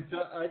 Well, I can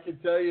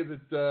tell you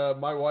that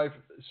my wife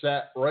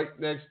sat right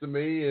next to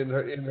me in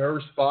her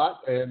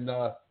spot, and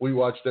we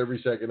watched every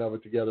second of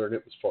it together, and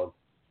it was fun.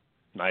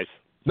 Nice.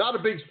 Not a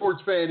big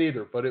sports fan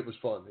either, but it was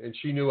fun, and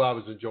she knew I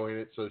was enjoying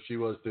it, so she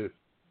was too.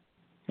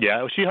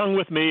 Yeah, she hung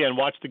with me and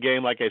watched the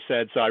game, like I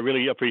said, so I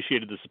really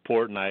appreciated the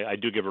support, and I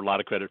do give her a lot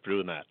of credit for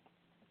doing that.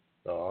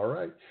 All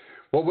right.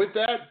 Well, with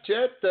that,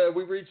 Chet,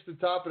 we've reached the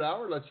top of the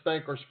hour. Let's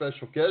thank our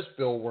special guests,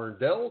 Bill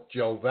Werndl,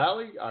 Joe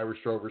Vallee,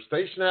 Irish Rover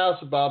Station House,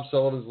 and Bob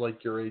Sullivan's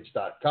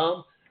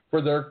LakeYourAge.com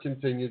for their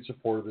continued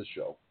support of the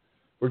show.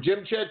 For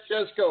Jim, Chet,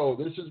 Chesko,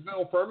 this is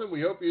Bill Furman.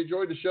 We hope you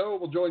enjoyed the show.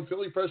 We'll join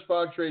Philly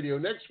Pressbox Radio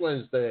next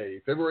Wednesday,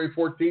 February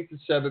 14th at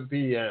 7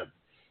 p.m.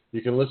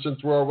 You can listen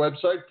through our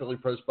website,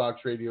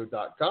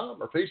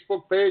 PhillyPressboxRadio.com, our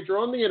Facebook page, or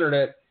on the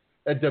internet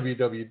at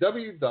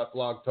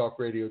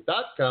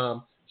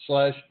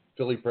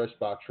www.blogtalkradio.com/Philly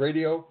Pressbox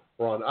Radio.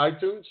 We're on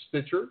iTunes,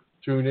 Stitcher,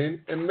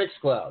 TuneIn, and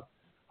Mixcloud.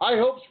 High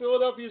hopes,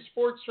 Philadelphia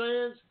sports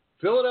fans.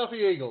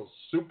 Philadelphia Eagles,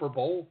 Super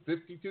Bowl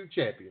 52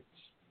 champions.